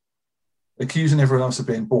cocaine, accusing everyone else of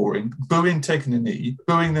being boring, booing, taking a knee,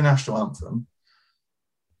 booing the national anthem.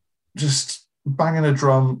 Just banging a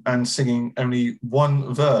drum and singing only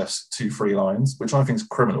one verse to 3 lines, which I think is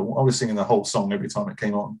criminal. I was singing the whole song every time it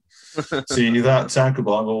came on. See that tackle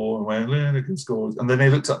by Moore when Lineker scores. And then they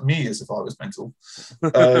looked at me as if I was mental.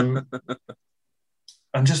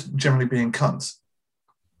 And just generally being cunts.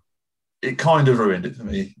 It kind of ruined it for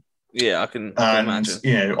me. Yeah, I can imagine.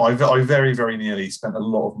 You know, I very, very nearly spent a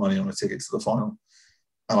lot of money on a ticket to the final.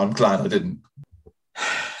 And I'm glad I didn't.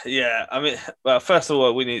 Yeah, I mean, well, first of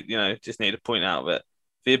all, we need to point out that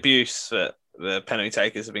the abuse that the penalty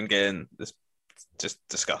takers have been getting is just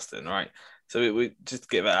disgusting, right? So we just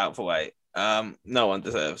get that out of the way. No one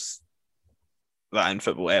deserves that in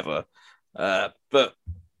football ever. But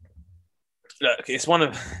look, it's one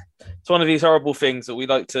of these horrible things that we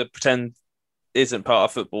like to pretend isn't part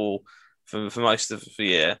of football for most of the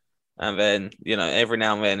year. And then, every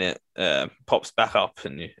now and then it pops back up,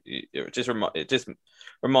 and it just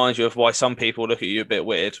reminds you of why some people look at you a bit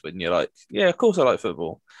weird when you're like, yeah, of course I like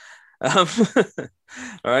football.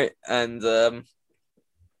 Right. And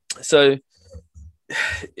so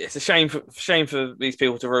it's a shame for these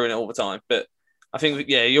people to ruin it all the time. But I think,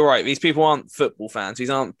 yeah, you're right. These people aren't football fans. These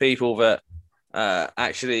aren't people that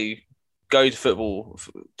actually go to football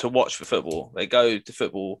to watch the football. They go to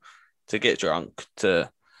football to get drunk, to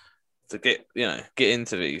get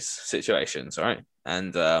into these situations, right?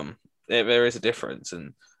 And there is a difference,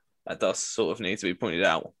 and that does sort of need to be pointed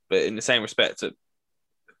out. But in the same respect, that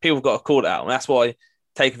people got to call it out, and that's why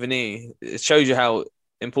taking the knee, it shows you how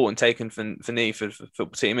important taking the knee for the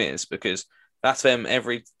football team is, because that's them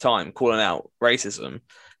every time calling out racism.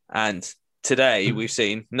 And today we've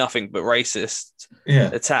seen nothing but racist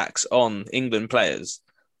attacks on England players.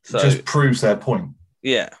 So it just proves their point.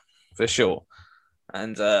 Yeah, for sure.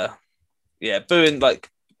 And booing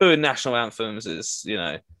national anthems is,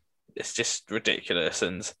 it's just ridiculous.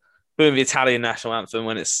 And booing the Italian national anthem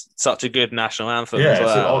when it's such a good national anthem as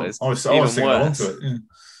well. I was singing along to it. Yeah.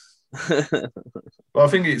 But I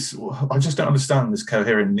think I just don't understand this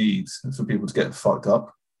coherent need for people to get fucked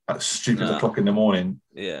up at stupid o'clock in the morning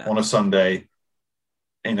on a Sunday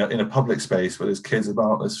in a public space where there's kids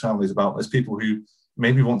about, there's families about, there's people who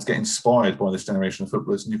maybe want to get inspired by this generation of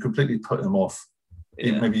footballers, and you completely put them off.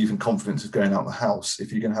 Maybe even confidence of going out the house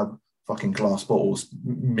if you're going to have fucking glass bottles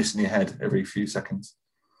missing your head every few seconds.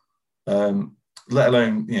 Let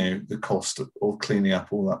alone, the cost of cleaning up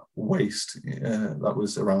all that waste that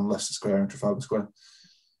was around Leicester Square and Trafalgar Square.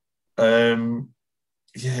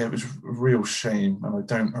 It was a real shame,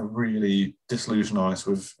 and I'm really disillusionized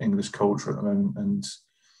with English culture at the moment and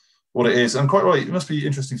what it is. And quite right, it must be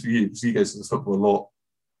interesting for you because you go to the football a lot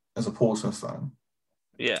as a Portsmouth fan.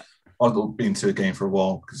 Yeah. I've not been to a game for a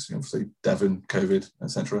while because obviously Devon, COVID,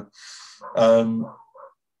 etc.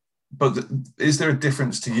 But is there a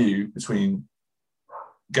difference to you between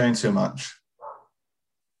going to a match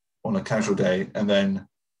on a casual day and then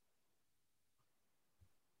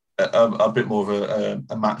a bit more of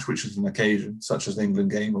a match which is an occasion, such as the England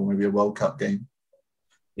game or maybe a World Cup game?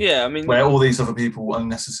 Yeah, I mean, where all these other people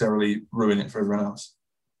unnecessarily ruin it for everyone else.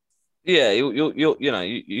 Yeah,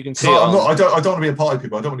 you can see. So I don't want to be a party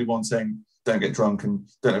people. I don't want to be one saying don't get drunk and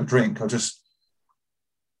don't have a drink. The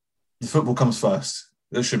football comes first.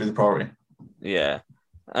 That should be the priority. Yeah,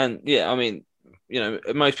 and I mean,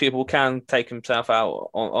 most people can take themselves out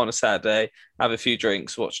on a Saturday, have a few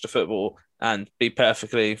drinks, watch the football, and be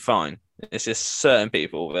perfectly fine. It's just certain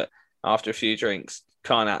people that after a few drinks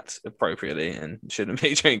can't act appropriately and shouldn't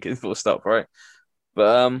be drinking, full stop, right?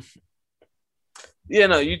 But you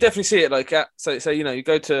definitely see it like that. So you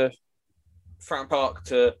go to Fratton Park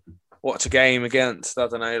to watch a game against, I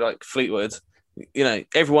don't know, like Fleetwood.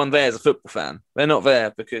 Everyone there is a football fan. They're not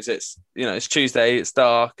there because it's Tuesday, it's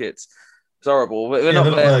dark, it's horrible. But they're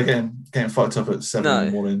not there getting fucked up at 7 in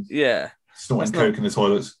the morning. Yeah, snorting coke in the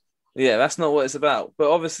toilets. Yeah, that's not what it's about. But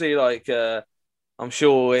obviously, I'm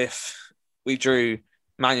sure if we drew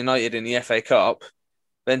Man United in the FA Cup,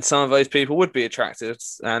 then some of those people would be attracted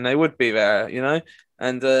and they would be there,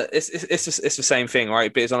 And it's the same thing,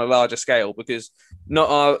 right? But it's on a larger scale because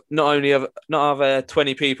not are there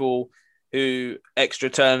 20 people who extra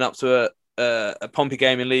turn up to a Pompey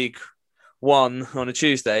game in League One on a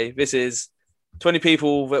Tuesday. This is 20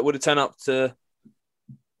 people that would have turned up to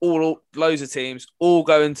loads of teams, all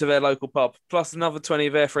going to their local pub, plus another 20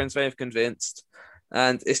 of their friends they've convinced.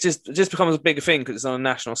 And it just becomes a bigger thing because it's on a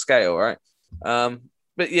national scale, right?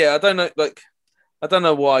 But yeah, I don't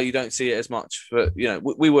know why you don't see it as much. But,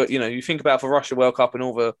 we were, you think about the Russia World Cup and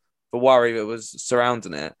all the worry that was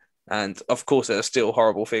surrounding it. And of course, there are still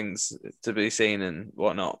horrible things to be seen and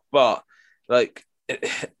whatnot. But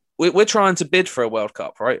we're trying to bid for a World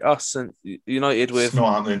Cup, right? Us and United with It's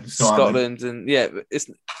not happening. It's not Scotland, and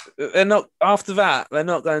they're not. After that, they're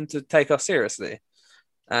not going to take us seriously.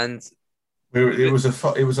 And it was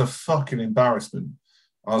a fucking embarrassment.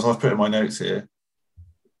 As I've put in my notes here,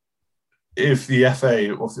 if the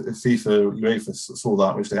FA or the FIFA, UEFA saw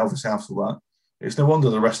that, which they obviously have saw that, it's no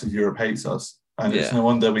wonder the rest of Europe hates us, and it's no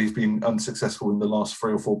wonder we've been unsuccessful in the last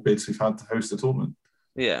 3 or 4 bids we've had to host the tournament.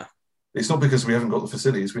 Yeah. It's not because we haven't got the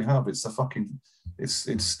facilities we have. It's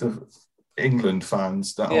the England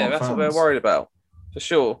fans that aren't that's fans. what they're worried about, for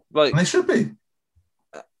sure. Like, and they should be.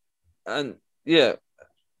 And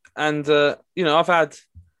I've had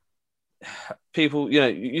people.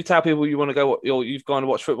 You tell people you want to go, you've gone to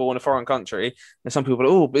watch football in a foreign country, and some people are,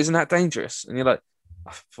 oh, but isn't that dangerous? And you're like,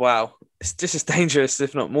 wow, it's just as dangerous,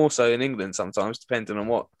 if not more so, in England sometimes, depending on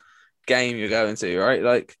what game you're going to, right?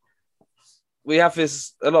 Like. A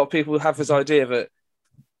lot of people have this idea that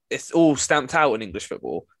it's all stamped out in English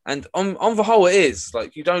football. And on the whole, it is.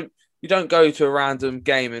 Like, you don't go to a random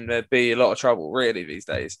game and there'd be a lot of trouble, really, these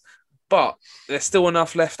days. But there's still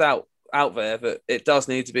enough left out there that it does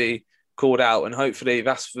need to be called out. And hopefully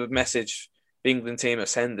that's the message the England team are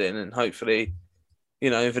sending. And hopefully,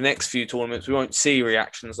 the next few tournaments, we won't see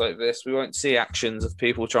reactions like this. We won't see actions of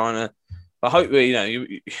people trying to. I hope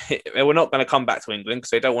we're not going to come back to England because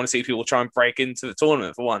they don't want to see people try and break into the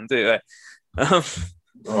tournament for one, do they?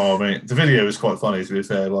 Oh, mate, the video was quite funny, to be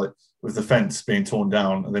fair, like with the fence being torn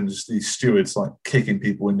down and then just these stewards like kicking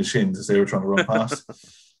people in the shins as they were trying to run past.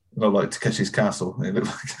 Like Takeshi's Castle. It looked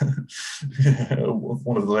like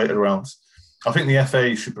one of the later rounds. I think the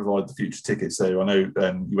FA should provide the future tickets, though. I know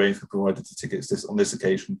UEFA provided the tickets on this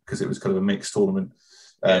occasion because it was kind of a mixed tournament.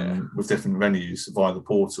 With different venues via the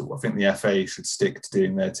portal. I think the FA should stick to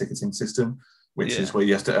doing their ticketing system, which is where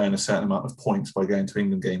you have to earn a certain amount of points by going to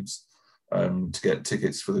England games to get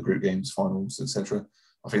tickets for the group games, finals, etc.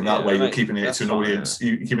 I think that way you're keeping it to an audience.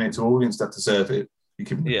 You're keeping it to an audience that deserve it. You're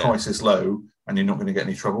keeping the prices low, and you're not going to get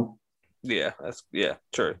any trouble. Yeah, that's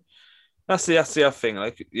true. That's the other thing.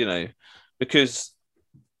 Because,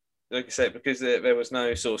 like you said, because there was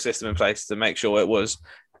no sort of system in place to make sure it was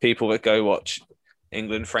people that go watch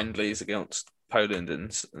England friendlies against Poland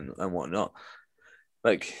and whatnot.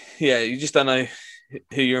 You just don't know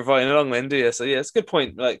who you're inviting along then, do you? So, it's a good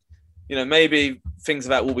point. Maybe things of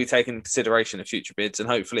that will be taken into consideration in future bids, and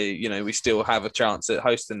hopefully, we still have a chance at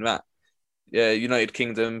hosting that United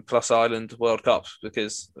Kingdom plus Ireland World Cup,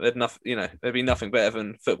 because there'd be nothing better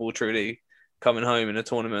than football truly coming home in a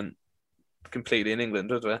tournament completely in England,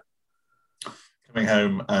 would there? Coming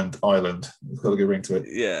home and Ireland. It's got a good ring to it.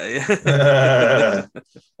 Yeah.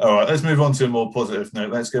 All right, let's move on to a more positive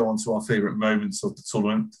note. Let's go on to our favourite moments of the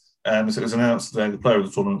tournament. So it was announced today the player of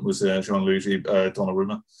the tournament was Gianluigi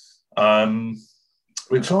Donnarumma,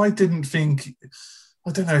 which I didn't think.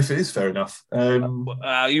 I don't know if it is fair enough.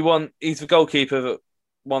 He's the goalkeeper that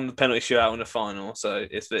won the penalty shootout in the final, so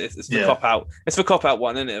it's the cop out. It's the cop out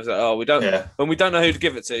one, isn't it? It was we don't when we don't know who to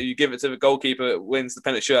give it to. You give it to the goalkeeper that wins the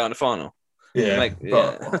penalty shootout in the final. Yeah,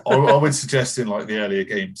 but I would suggest in the earlier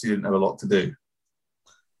games he didn't have a lot to do.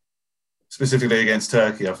 Specifically against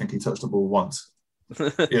Turkey, I think he touched the ball once.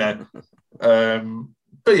 But he had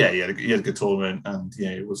a good tournament, and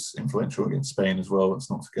it was influential against Spain as well. Let's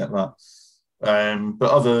not forget that.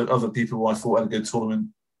 But other people I thought had a good tournament.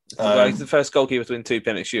 He's the first goalkeeper to win 2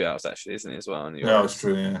 penalty shootouts, actually, isn't he, as well? That's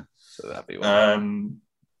true. Yeah. So that'd be one.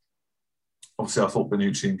 Obviously, I thought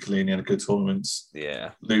Bonucci and Chiellini had a good tournaments.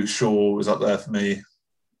 Yeah. Luke Shaw was up there for me.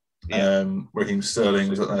 Yeah. Raheem Sterling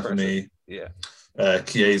was up there for me. Yeah.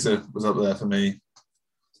 Chiesa was up there for me.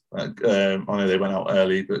 I know they went out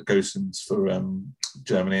early, but Gosens for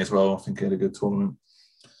Germany as well. I think he had a good tournament.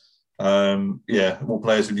 What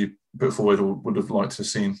players would you put forward or would have liked to have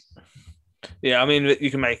seen? Yeah, I mean,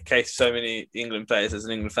 you can make a case for so many England players as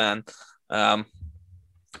an England fan.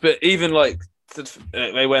 But even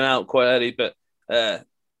they went out quite early, but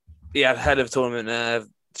he had head of tournament,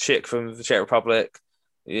 Schick from the Czech Republic.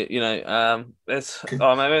 There's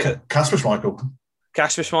Kasper Schmeichel.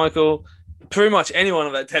 Kasper Schmeichel. Pretty much anyone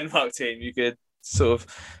on that Denmark team, you could sort of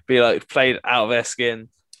be played out of their skin.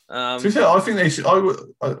 To be fair, I think they should.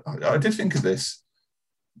 I did think of this.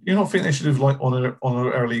 You don't think they should have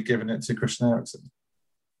honorarily given it to Christian Eriksen?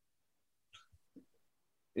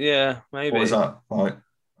 Yeah, maybe. What is that like?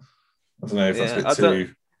 I don't know if that's a bit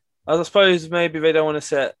too. I suppose maybe they don't want to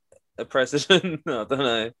set a precedent. I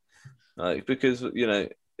don't know, because I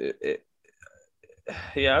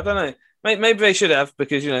don't know. Maybe they should have,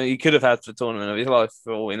 because he could have had the tournament of his life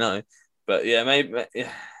for all we know. But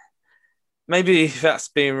maybe that's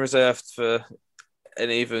being reserved for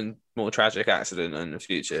an even more tragic accident in the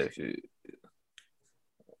future. If you,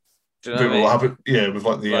 do you know what I mean? Happened, yeah, with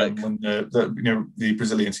like the when the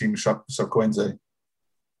Brazilian team Chapecoense.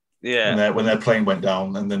 Yeah, when their plane went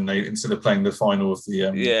down, and then they, instead of playing the final of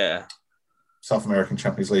the South American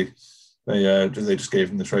Champions League, they just gave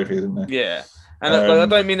them the trophy, didn't they? Yeah, and I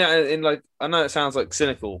don't mean that in like, I know it sounds like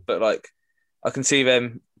cynical, but like I can see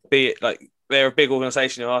them be like, they're a big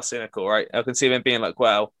organisation who are cynical, right? I can see them being like,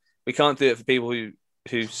 well, we can't do it for people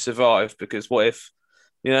who survive, because what if,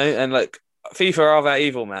 and like FIFA are that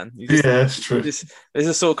evil, man. It's true. There's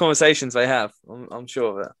the sort of conversations they have. I'm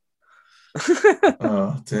sure of that.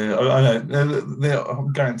 Oh dear! I know.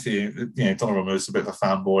 I'm guarantee you, Donnarumma is a bit of a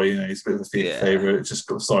fanboy. He's a bit of a FIFA favourite. Just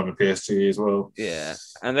got signed with PSG as well. Yeah,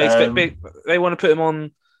 and they expect they want to put him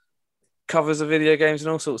on covers of video games and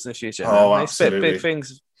all sorts in the future. Oh, they absolutely.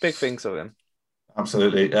 expect big things of him.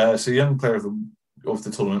 Absolutely. So, young player of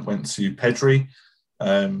the tournament went to Pedri.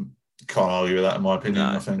 Can't argue with that, in my opinion.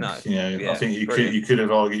 I think I think you could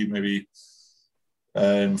have argued maybe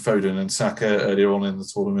Foden and Saka earlier on in the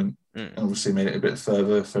tournament, and obviously made it a bit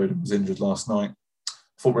further. Foden was injured last night.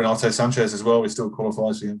 I thought Renato Sanchez as well. He still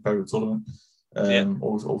qualifies for the player of the tournament.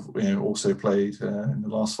 Also played in the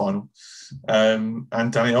last final. And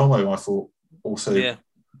Dani Olmo, I thought, also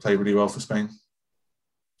played really well for Spain.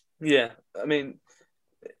 Yeah, I mean,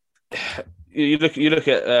 you look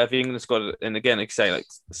at the England squad, and again, like you say, like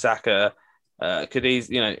Saka could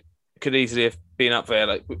easily have been up there,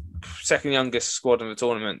 like second youngest squad in the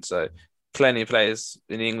tournament. So plenty of players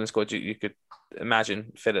in the England squad you could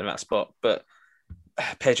imagine filling that spot. But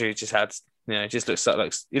Pedri just had, just looks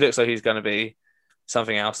like he's going to be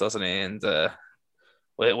something else, doesn't he? And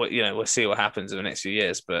we'll see what happens in the next few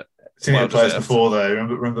years. But seen it players before, though.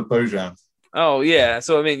 Remember Bojan? Oh yeah.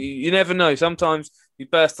 So I mean, you never know. Sometimes you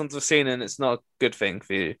burst onto the scene and it's not a good thing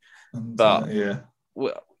for you. But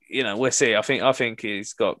we'll see. I think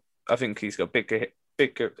he's got big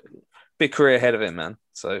career ahead of him, man.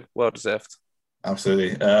 So well deserved.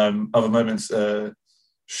 Absolutely. Other moments.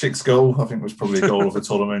 Schick's goal, I think, was probably a goal of the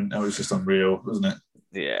tournament. It was just unreal, wasn't it?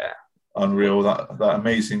 Yeah, unreal. That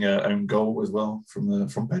amazing own goal as well from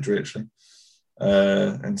Pedri, actually,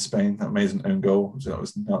 in Spain. That amazing own goal. That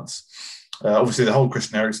was nuts. Obviously, the whole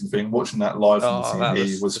Christian Eriksen thing. Watching that live on the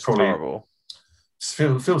TV was probably horrible.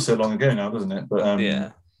 Feels so long ago now, doesn't it? But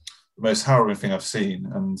the most harrowing thing I've seen,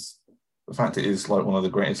 and the fact it is like one of the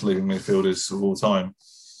greatest living midfielders of all time,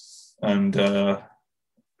 and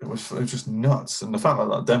it was just nuts. And the fact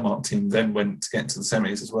that Denmark team then went to get into the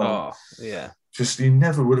semis as well. Oh, yeah. Just, you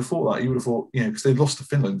never would have thought that. You would have thought, because they lost to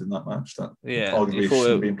Finland in that match. That arguably shouldn't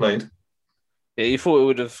have been played. Yeah, you thought it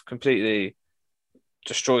would have completely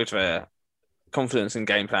destroyed their confidence in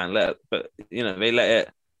game plan. But they didn't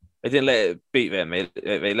let it beat them.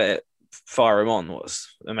 They let it fire them on.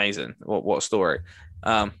 What's amazing. What a story.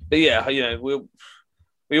 But yeah,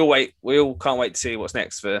 we all can't wait to see what's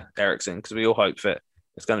next for Eriksen, because we all hope that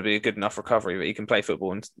it's going to be a good enough recovery that he can play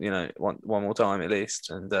football, and one more time at least.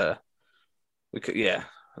 And we could,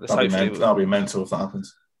 that'll be mental if that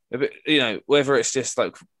happens. But, whether it's just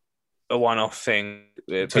like a one-off thing,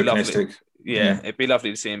 it'd be lovely. It'd be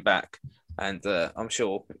lovely to see him back. And I'm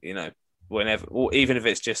sure, whenever, or even if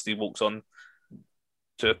it's just he walks on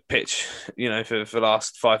to a pitch, for the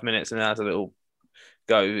last 5 minutes and has a little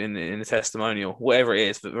go in the testimonial, whatever it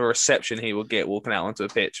is, but the reception he will get walking out onto a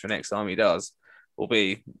pitch the next time he does will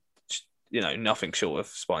be, nothing short of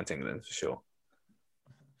spine tingling for sure.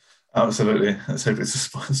 Absolutely. Let's hope it's a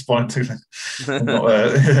spine tingling,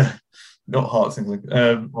 not heart tingling.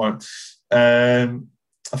 Right. I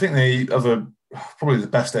think probably the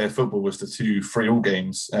best day of football was the 2 3-2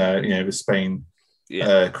 games. With Spain,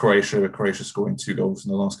 Croatia scoring 2 goals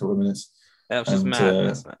in the last couple of minutes. That was just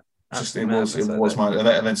madness. It was mad.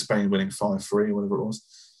 And then Spain winning 5-3, whatever it was.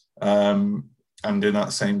 And in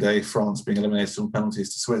that same day, France being eliminated on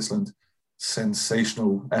penalties to Switzerland.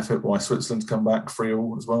 Sensational effort by Switzerland to come back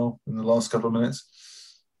 3-3 as well in the last couple of minutes.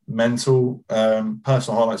 Mental.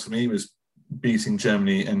 Personal highlights for me was beating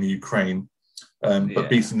Germany and Ukraine, but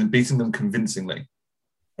beating them convincingly.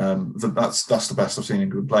 That's the best I've seen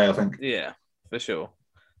England play, I think. Yeah, for sure.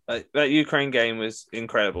 That Ukraine game was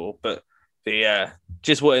incredible, but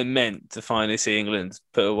just what it meant to finally see England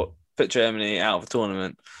put Germany out of the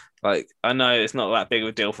tournament. Like, I know it's not that big of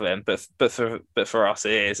a deal for them, but for us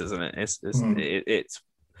it is, isn't it? It's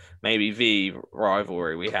maybe the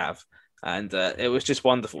rivalry we have, and it was just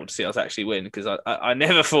wonderful to see us actually win, because I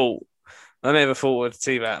never thought we'd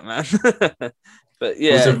see that, man. But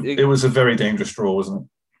yeah, it was a very dangerous draw, wasn't it?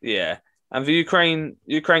 Yeah, and the Ukraine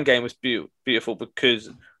game was beautiful because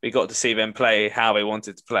we got to see them play how they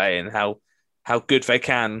wanted to play and how how good they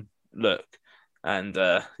can look. And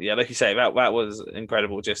like you say, that was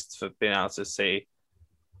incredible just for being able to see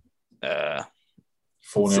 4-0.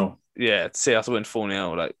 To see us win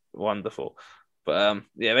 4-0, like wonderful. But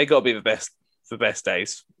they got to be the best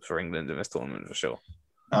days for England in this tournament for sure.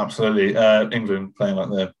 Absolutely. England playing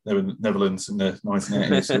like they were Netherlands in the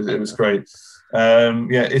 1980s. It was great.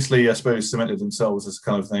 Italy, I suppose, cemented themselves as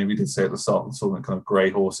kind of name. We did say at the start of the tournament, kind of grey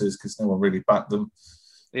horses because no one really backed them.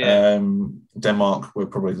 Yeah. Denmark were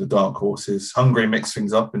probably the dark horses. Hungary mixed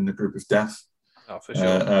things up in the group of death. Oh, for sure.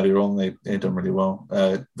 Earlier on, they done really well.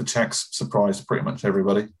 The Czechs surprised pretty much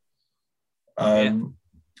everybody.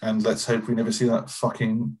 And let's hope we never see that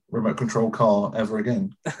fucking remote control car ever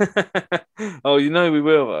again. Oh, we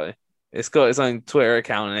will, though. It's got its own Twitter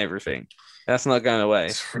account and everything. That's not going away.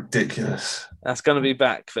 It's ridiculous. That's going to be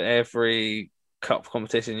back for every cup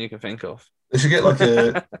competition you can think of. They should get like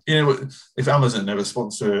if Amazon never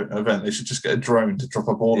sponsor an event, they should just get a drone to drop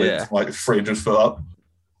a ball in like 300 foot up.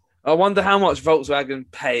 I wonder how much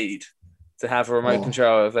Volkswagen paid to have a remote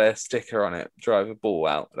control of their sticker on it, drive a ball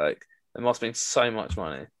out. Like, there must have been so much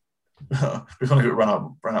money. We're going to run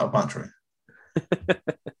out of battery.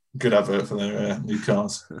 Good advert for their new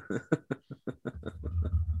cars.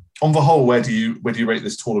 On the whole, where do you rate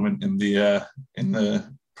this tournament in the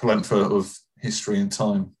plinth of history and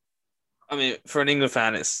time? I mean, for an England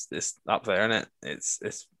fan, it's up there, isn't it?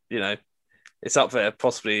 It's up there.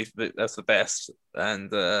 Possibly that's the best and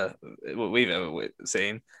what we've ever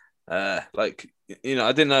seen. I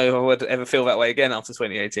didn't know I would ever feel that way again after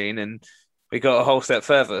 2018, and we got a whole step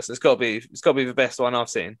further. So it's got to be the best one I've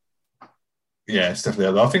seen. Yeah, it's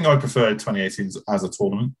definitely. I think I preferred 2018 as a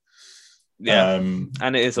tournament. Yeah,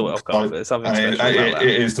 and it is a World Cup. There's something special about that.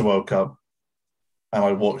 It is the World Cup, and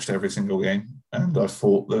I watched every single game, and I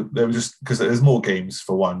thought that there was just because there's more games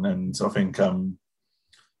for one, and I think the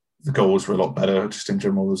goals were a lot better. Just in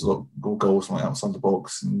general, there's a lot more goals from outside the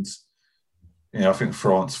box, and I think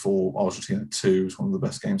France 4, Argentina 2 is one of the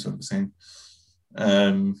best games I've ever seen.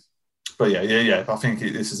 But I think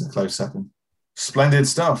this is a close second. Splendid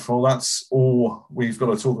stuff. Well, that's all we've got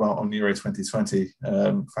to talk about on Euro 2020.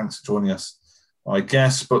 Thanks for joining us, I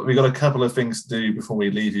guess. But we've got a couple of things to do before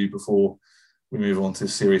we leave you, before we move on to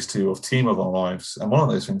Series 2 of Team of Our Lives. And one of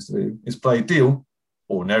those things to do is play Deal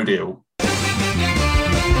or No Deal.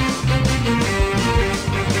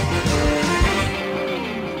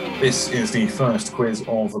 This is the first quiz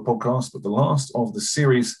of the podcast, but the last of the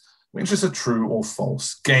series, which is a true or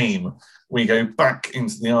false game. We go back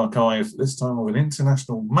into the archive, this time of an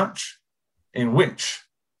international match, in which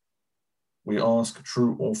we ask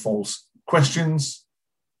true or false questions,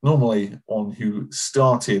 normally on who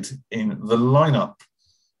started in the lineup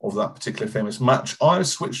of that particular famous match. I've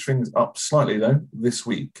switched things up slightly, though, this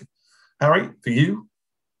week. Harry, for you,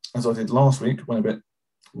 as I did last week, went a bit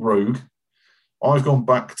rogue. I've gone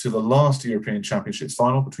back to the last European Championships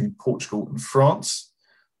final between Portugal and France.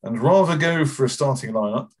 And rather go for a starting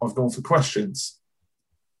lineup, I've gone for questions.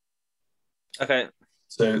 Okay.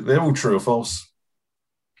 So they're all true or false.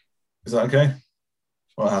 Is that okay?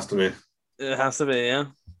 Well, it has to be. It has to be, yeah.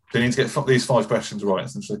 So you need to get these 5 questions right,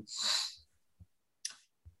 essentially.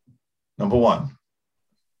 Number 1.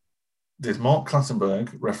 Did Mark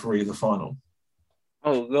Clattenburg referee the final?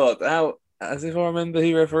 Oh, God. How? As if I remember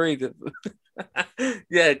he refereed it.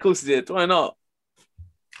 Yeah, of course he did. Why not?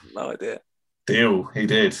 No idea. Deal, he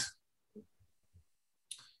did.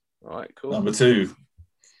 All right, cool. Number 2.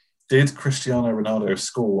 Did Cristiano Ronaldo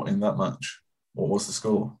score in that match? What was the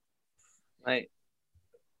score? Mate,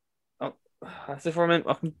 as if I remember,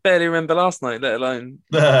 I can barely remember last night, let alone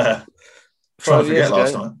Try to forget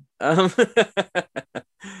last night. I'm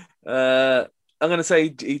going to say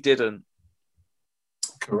he didn't.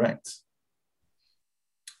 Correct.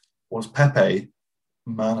 Was Pepe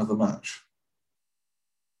man of the match?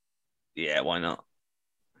 Yeah, why not?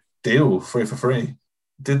 Deal, 3 for 3.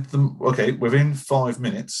 Within 5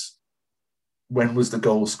 minutes, when was the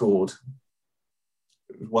goal scored?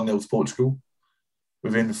 It was 1-0 to Portugal.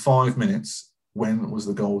 Within 5 minutes, when was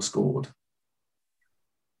the goal scored?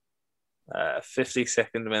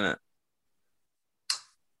 52nd minute.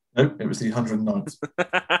 Nope, it was the 109th.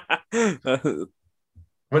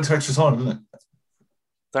 Went to extra time, didn't it?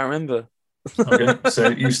 Don't remember. Okay, so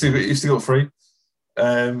you've still got 3.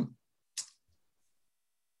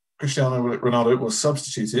 Cristiano Ronaldo was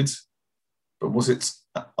substituted, but was it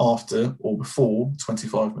after or before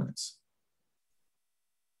 25 minutes?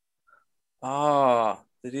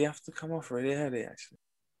 Did he have to come off really early, actually?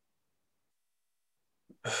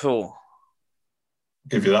 Before.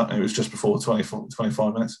 Give you that. It was just before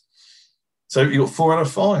 25 minutes. So you got 4 out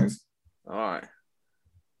of 5. All right.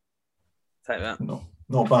 Take that.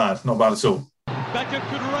 Not bad at all. Beckham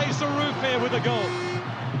could raise the roof here with a goal.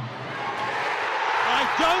 I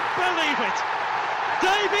don't believe it.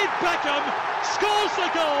 David Beckham scores the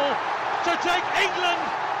goal to take England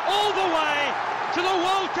all the way to the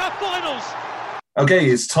World Cup finals. Okay,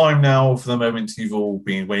 it's time now for the moment you've all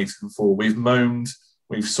been waiting for. We've moaned,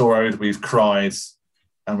 we've sorrowed, we've cried,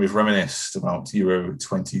 and we've reminisced about Euro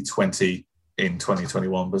 2020 in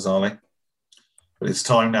 2021, bizarrely. But it's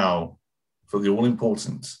time now for the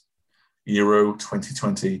all-important Euro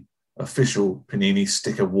 2020 official Panini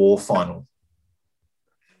Sticker War final.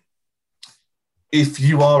 If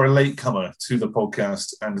you are a latecomer to the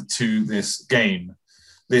podcast and to this game,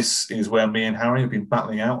 this is where me and Harry have been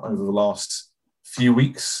battling out over the last few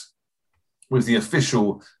weeks with the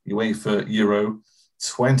official UEFA Euro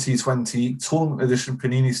 2020 Tournament Edition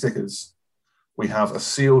Panini stickers. We have a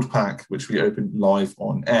sealed pack, which we open live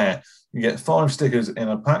on air. You get 5 stickers in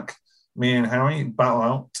a pack. Me and Harry battle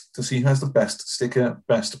out to see who has the best sticker,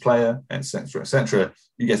 best player, etc., etc.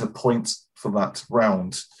 You get a point for that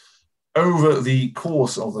round. Over the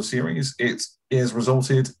course of the series, it has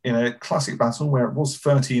resulted in a classic battle where it was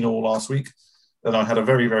 13-all last week. Then I had a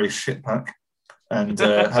very, very shit pack and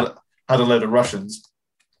had a load of Russians.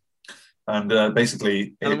 And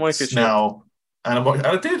basically, it's now...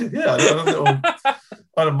 I did, yeah. I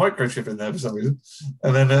had a microchip in there for some reason.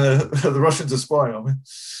 And then the Russians are spying on me.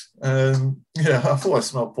 Yeah, I thought I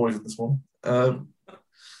smelled poison this morning. I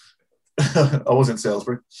was in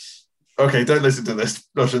Salisbury. Okay, don't listen to this,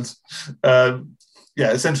 Russians. Yeah,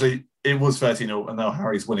 essentially, it was 13-0, and now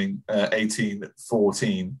Harry's winning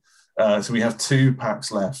 18-14. So we have 2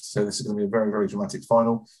 packs left. So this is going to be a very, very dramatic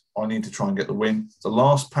final. I need to try and get the win. The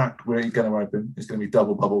last pack we're going to open is going to be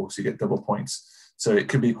double bubble, so you get double points. So it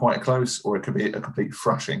could be quite close, or it could be a complete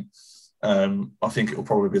thrashing. I think it will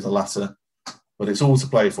probably be the latter, but it's all to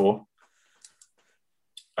play for.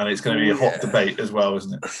 And it's going to be a hot debate as well,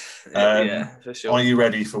 isn't it? Yeah, for sure. Are you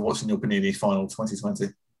ready for what's in your Panini final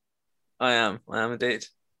 2020? I am indeed.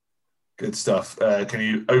 Good stuff. Can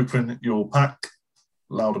you open your pack?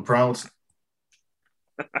 Loud and proud.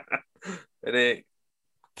 Ready.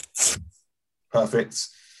 Perfect.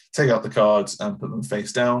 Take out the cards and put them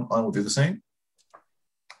face down. I will do the same.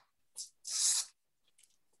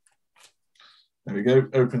 There we go.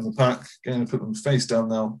 Open the pack. Going to put them face down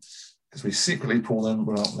now because we secretly pull them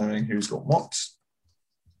without knowing who's got what.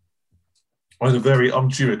 I'm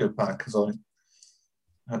due a good pack because I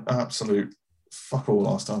had absolute fuck all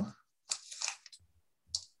last time.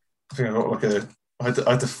 I think I got I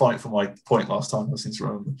had to fight for my point last time. I seem to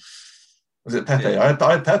remember. Was it Pepe? Yeah.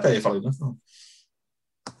 I had Pepe, if I enough.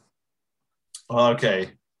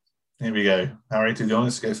 Okay, here we go. Harry, do the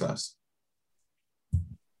honours. Go first.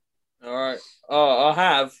 All right. Oh, I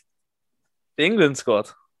have the England squad.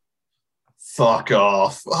 Fuck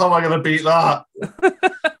off! How am I going to beat that?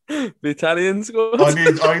 The Italian squad. I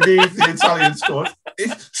need the Italian squad.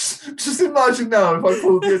 Just imagine now if I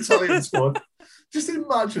pulled the Italian squad. Just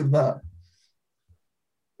imagine that.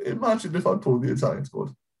 Imagine if I pulled the Italian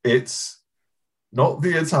squad. It's not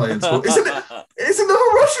the Italian squad. Isn't it? It's another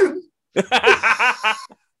Russian.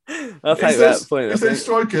 I'll take that point. It's a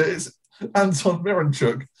striker. It's Anton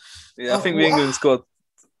Miranchuk. Yeah, I think the England squad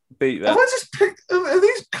beat that. Have I just picked... Have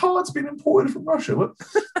these cards been imported from Russia? What?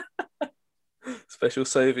 Special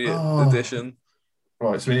Soviet edition.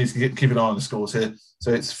 Right, so we need to keep an eye on the scores here.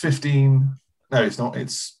 So it's 15... No, it's not.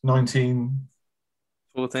 It's 19...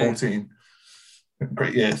 14.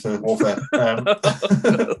 Great year for warfare.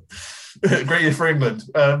 Great year for England.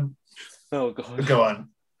 Oh God! Go on.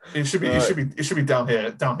 It should be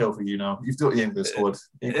downhill for you now. You've got the England squad.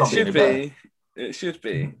 It should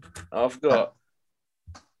be. I've got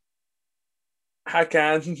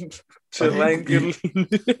Hakan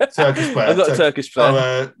Çalhanoğlu. Turkish player. I've got a Turkish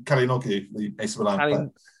player. Çalhanoğlu, the AC Milan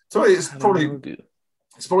player. So it's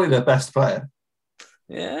probably their best player.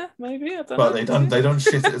 Yeah, maybe. I don't know. But they don't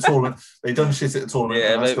shit at the tournament. They done shit at the tournament.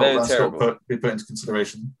 Yeah, that's terrible. got to be put into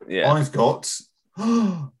consideration. Yeah. I've got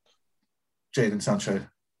Jadon Sancho.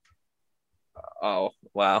 Oh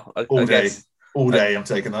wow! All day. I'm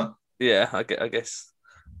taking that. Yeah, I guess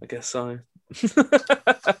so.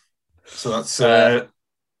 So that's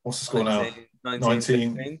what's the score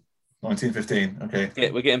 19-15. 19-15. Okay. Yeah,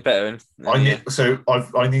 we're getting better.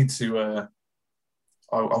 I need to.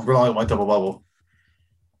 I'll rely on my double bubble.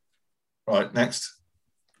 Right, next.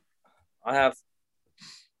 I have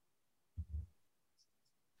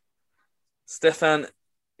Stefan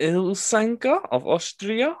Ilsanker of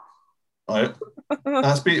Austria.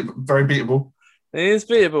 That's very beatable. It is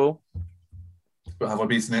beatable. But have I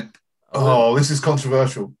beaten it? Oh, this is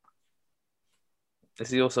controversial.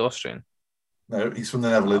 Is he also Austrian? No, he's from the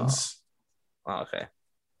Netherlands. Oh, okay.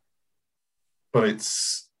 But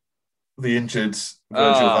it's the injured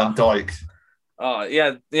Virgil van Dijk. Oh,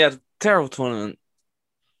 yeah, a terrible tournament.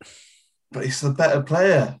 But he's the better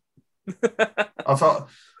player. I thought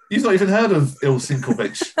you've not even heard of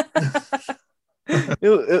Ilsinkovic.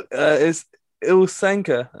 It's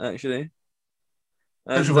Ilsanka, actually.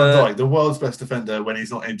 Virgil van Dijk, the world's best defender when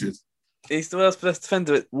he's not injured. He's the world's best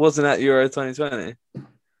defender. It wasn't at Euro 2020.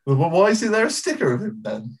 Well, why is there a sticker of him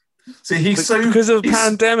then? See, because of the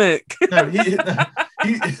pandemic. No,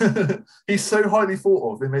 he's so highly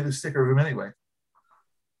thought of. They made a sticker of him anyway.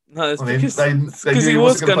 No, it's because he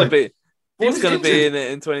was going to be. He was going to be in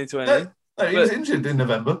it in 2020. No, he was injured in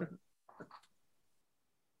November.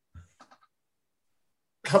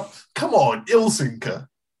 Come on, Ilsinka.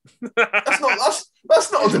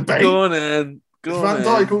 That's not a debate. Go on, then. Van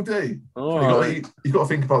Dijk all day. Right. You've got to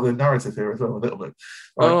think about the narrative here as well a little bit.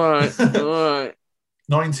 All right.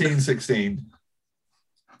 1916.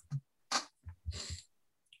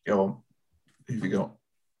 Go on. Who have you got?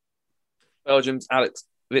 Belgium's Alex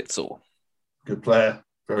Witsel. Good player.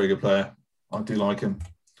 Very good player. I do like him.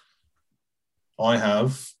 I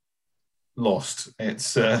have lost.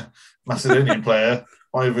 It's Macedonian player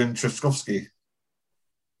Ivan Trzaskowski.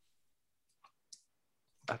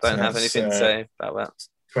 I don't have anything to say about that.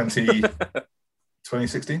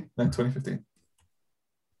 2016? No, 2015.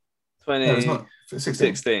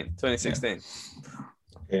 2016.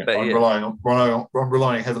 Yeah. I'm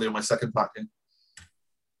relying heavily on my second pack here.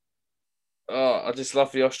 Oh, I just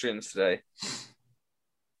love the Austrians today.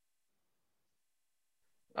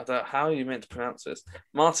 I don't know how you meant to pronounce this.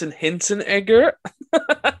 Martin Hinteregger.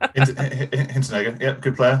 Hinteregger, yeah,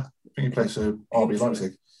 good player. I think he plays for RB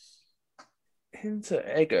Leipzig.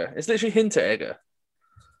 Hinteregger. It's literally Hinteregger.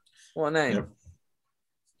 What a name. Yep.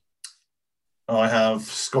 I have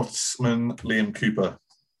Scotsman Liam Cooper.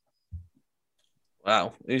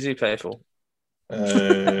 Wow. Who's he play for?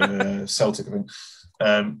 Celtic, I think.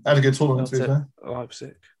 Had a good tournament, to be fair.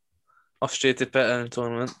 Leipzig. Austria did better in the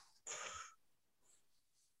tournament.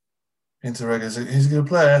 Hinteregger, he's a good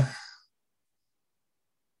player.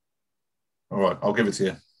 All right, I'll give it to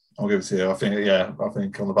you. I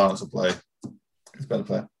think on the balance of play, he's a better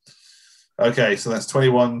player. Okay, so that's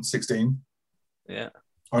 21-16. Yeah.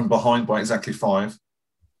 I'm behind by exactly 5.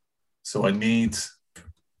 So I need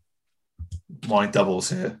my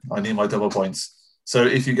doubles here. I need my double points. So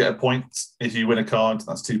if you get a point, if you win a card,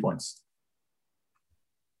 that's 2 points.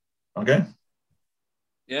 Okay?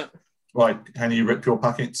 Yeah. Right, can you rip your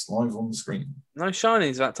packets live on the screen? No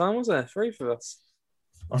shinies that time, was there? 3 for us.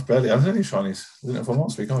 I've barely had any shinies. I didn't have one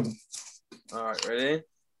last week either. All right, ready?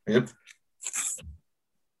 Yep.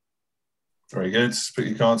 Very good. Put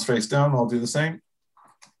your cards face down. I'll do the same.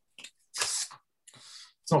 It's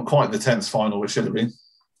not quite the tense final, which should have been.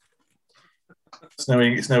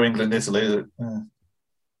 It's no England, Italy, is it?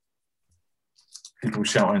 People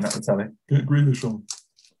shouting at the telly. Get Grealish on.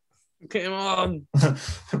 Get him on.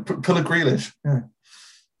 Pull a Grealish. Yeah.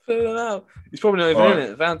 Pull him out. He's probably not even in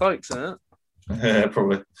it. Van Dijk's in it. Yeah,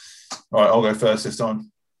 probably. All right, I'll go first this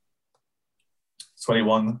time.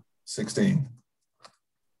 21-16.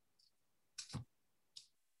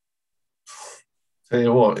 Tell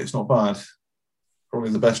you what, it's not bad.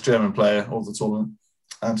 Probably the best German player of the tournament,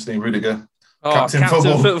 Anthony Rudiger. Captain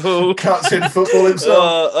Football. Captain Football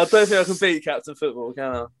himself. I don't think I can beat Captain Football,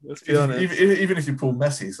 can I? Let's be honest. Even if you pull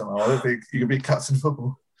Messi somehow, I don't think you can beat Captain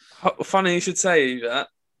Football. Funny you should say that.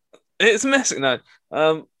 It's Messi. No.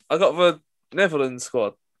 I got the Netherlands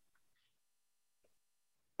squad.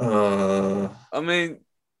 I mean,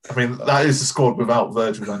 that is the squad without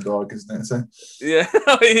Virgil van Dijk, isn't it? So. Yeah.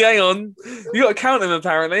 Hang on. You got to count him,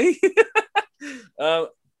 apparently.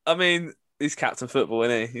 He's Captain Football,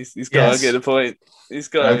 isn't he? He's got to get a point. He's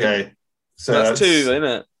got. Okay. So that's 2, isn't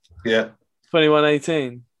it? Yeah.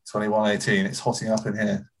 21-18. 21-18. It's hotting up in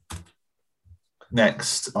here.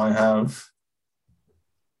 Next, I have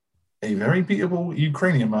a very beatable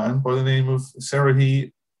Ukrainian man by the name of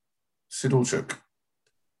Serhiy Sidorchuk.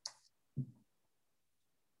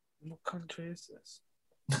 What country is this?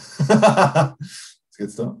 It's a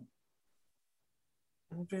good start.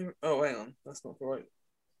 Oh, hang on. That's not right.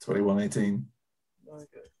 21-18. Okay.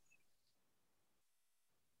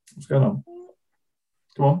 What's going on?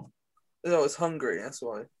 Come on. No, it's Hungary. That's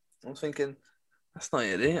why. I'm thinking, that's not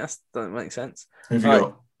it. That doesn't make sense. Who have you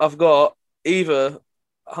got? I've got either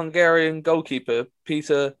Hungarian goalkeeper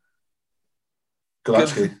Peter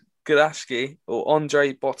Gulashki or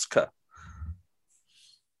Andrei Botka.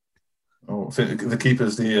 Oh, I think the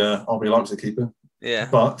keeper's the RB Leipzig keeper. Yeah.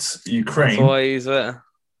 But Ukraine. That's why he's there.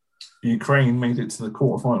 Ukraine made it to the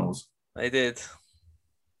quarterfinals. They did.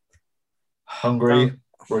 Hungary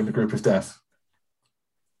were in the group of death.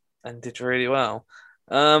 And did really well.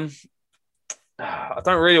 I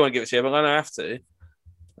don't really want to give it to you, but I'm going to have to.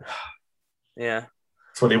 Yeah.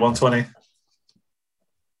 21-20.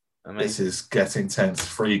 This is getting tense.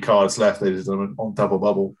 3 cards left, ladies and gentlemen, on double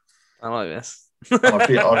bubble. I like this.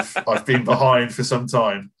 I've been behind for some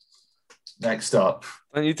time. Next up.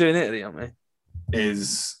 And you're doing Italy, aren't we?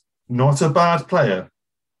 Is not a bad player,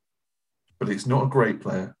 but it's not a great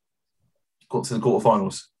player. Got to the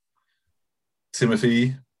quarterfinals.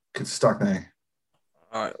 Timothy Castagne.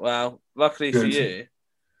 All right. Well, luckily for you,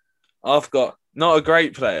 I've got not a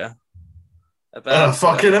great player. A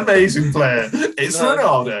fucking amazing player. It's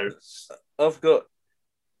Ronaldo. I've got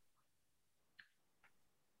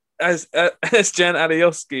Özcan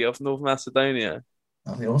Alioski of North Macedonia.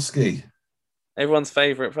 Alioski. Everyone's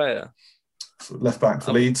favourite player. Left back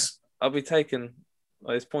for Leeds. I'll be taking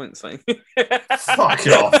those points, mate. Fuck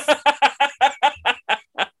off.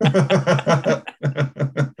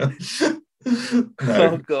 No.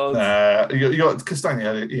 Oh, God. You got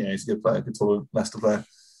Castagne. Yeah, he's a good player. Good tall Leicester player.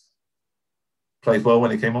 Played well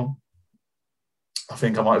when he came on. I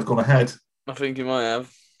think I might have gone ahead. I think you might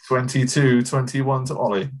have. 22-21 to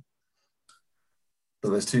Ollie. But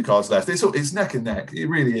there's 2 cards left. It's neck and neck. It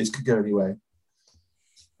really is. Could go anyway.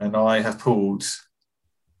 And I have pulled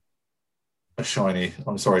a shiny,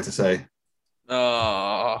 I'm sorry to say.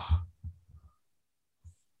 Oh.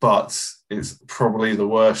 But it's probably the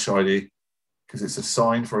worst shiny because it's a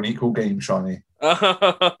sign for an equal game shiny.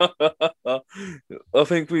 I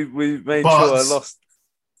think we made sure I lost.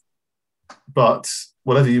 But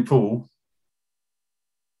whatever you pull,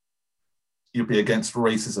 you'll be against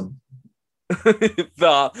racism.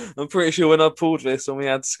 But I'm pretty sure when I pulled this when we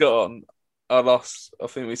had Scott on, I lost. I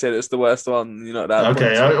think we said it's the worst one. You're not that.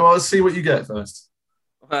 Okay, well, let's see what you get first.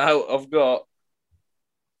 I've got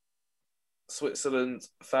Switzerland,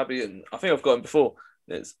 Fabian. I think I've got him before.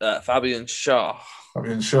 It's Fabian Schär.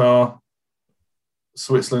 Fabian Schär.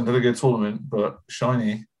 Switzerland had a good tournament, but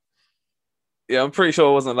shiny. Yeah, I'm pretty sure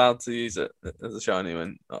I wasn't allowed to use it as a shiny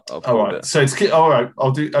when I pulled it. So to keep, all right,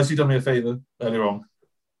 I'll do as you done me a favour earlier on.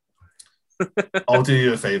 I'll do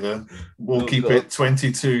you a favour. We'll keep it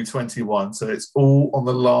 22-21, so it's all on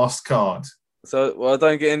the last card. So, well, I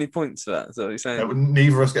don't get any points for that. Is that what you're saying? No,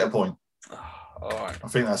 neither of us get a point. All right. I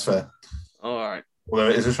think that's fair. All right. Although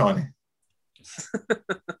it is a shiny.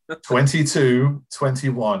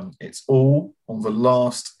 22-21. It's all on the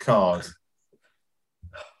last card.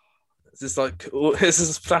 This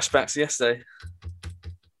is flashbacks to yesterday.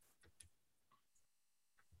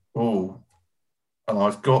 Oh, and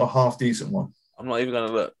I've got a half decent one. I'm not even going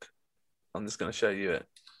to look. I'm just going to show you it.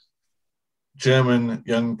 German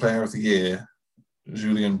Young Player of the Year,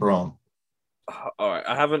 Julian Brandt. All right,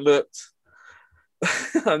 I haven't looked.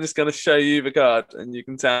 I'm just going to show you the card, and you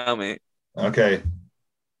can tell me. Okay.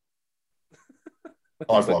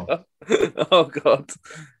 I've won. Oh, God.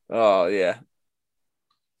 Oh, yeah.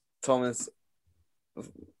 Thomas.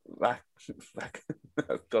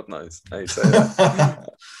 God knows how you say that.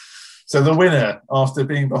 So the winner, after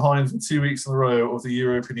being behind for 2 weeks in a row of the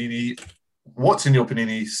Euro Panini What's in Your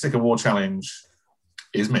Panini Sticker War Challenge,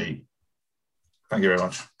 is me. Thank you very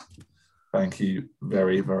much. Thank you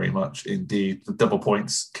very, very much indeed. The double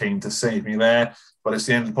points came to save me there, but it's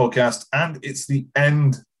the end of the podcast and it's the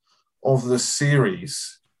end of the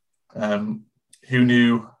series. Who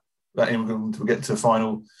knew that England would get to the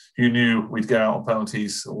final? Who knew we'd go out on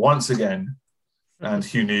penalties once again? And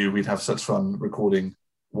who knew we'd have such fun recording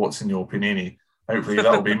What's in Your Panini? Hopefully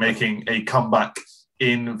that will be making a comeback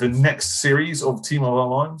in the next series of Team of Our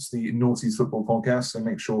Lives, the Naughties Football Podcast. So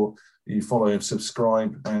make sure you follow,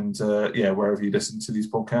 subscribe, and wherever you listen to these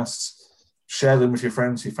podcasts, share them with your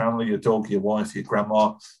friends, your family, your dog, your wife, your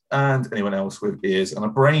grandma, and anyone else with ears and a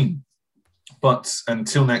brain. But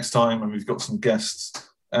until next time, and we've got some guests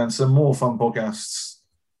and some more fun podcasts,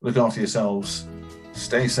 look after yourselves,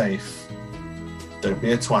 stay safe, don't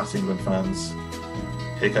be a twat, England fans,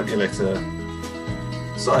 pick up your litter,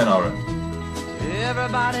 sayonara.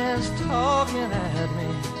 Everybody's talking at me.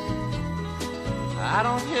 I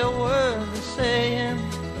don't hear words they're saying,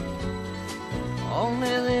 only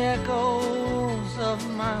the echoes of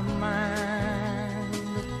my mind.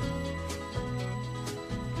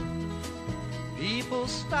 People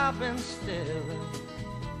stopping still,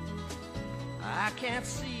 I can't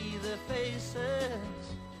see their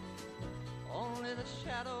faces, only the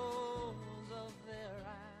shadows of their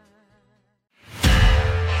eyes.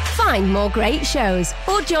 Find more great shows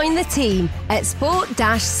or join the team at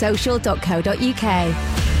sport-social.co.uk.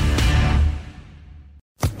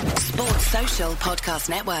 Sports Social Podcast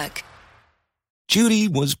Network. Judy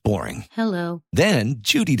was boring. Hello. Then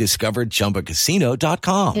Judy discovered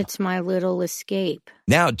ChumbaCasino.com. It's my little escape.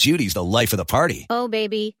 Now Judy's the life of the party. Oh,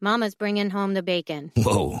 baby, mama's bringing home the bacon.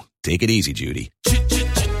 Whoa, take it easy, Judy.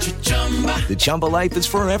 The Chumba life is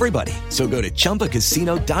for everybody. So go to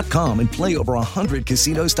ChumbaCasino.com and play over 100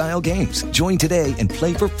 casino-style games. Join today and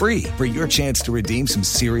play for free for your chance to redeem some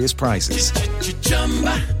serious prizes.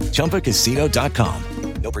 ChumbaCasino.com.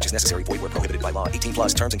 No purchase necessary. Void where prohibited by law. 18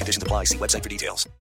 plus terms and conditions apply. See website for details.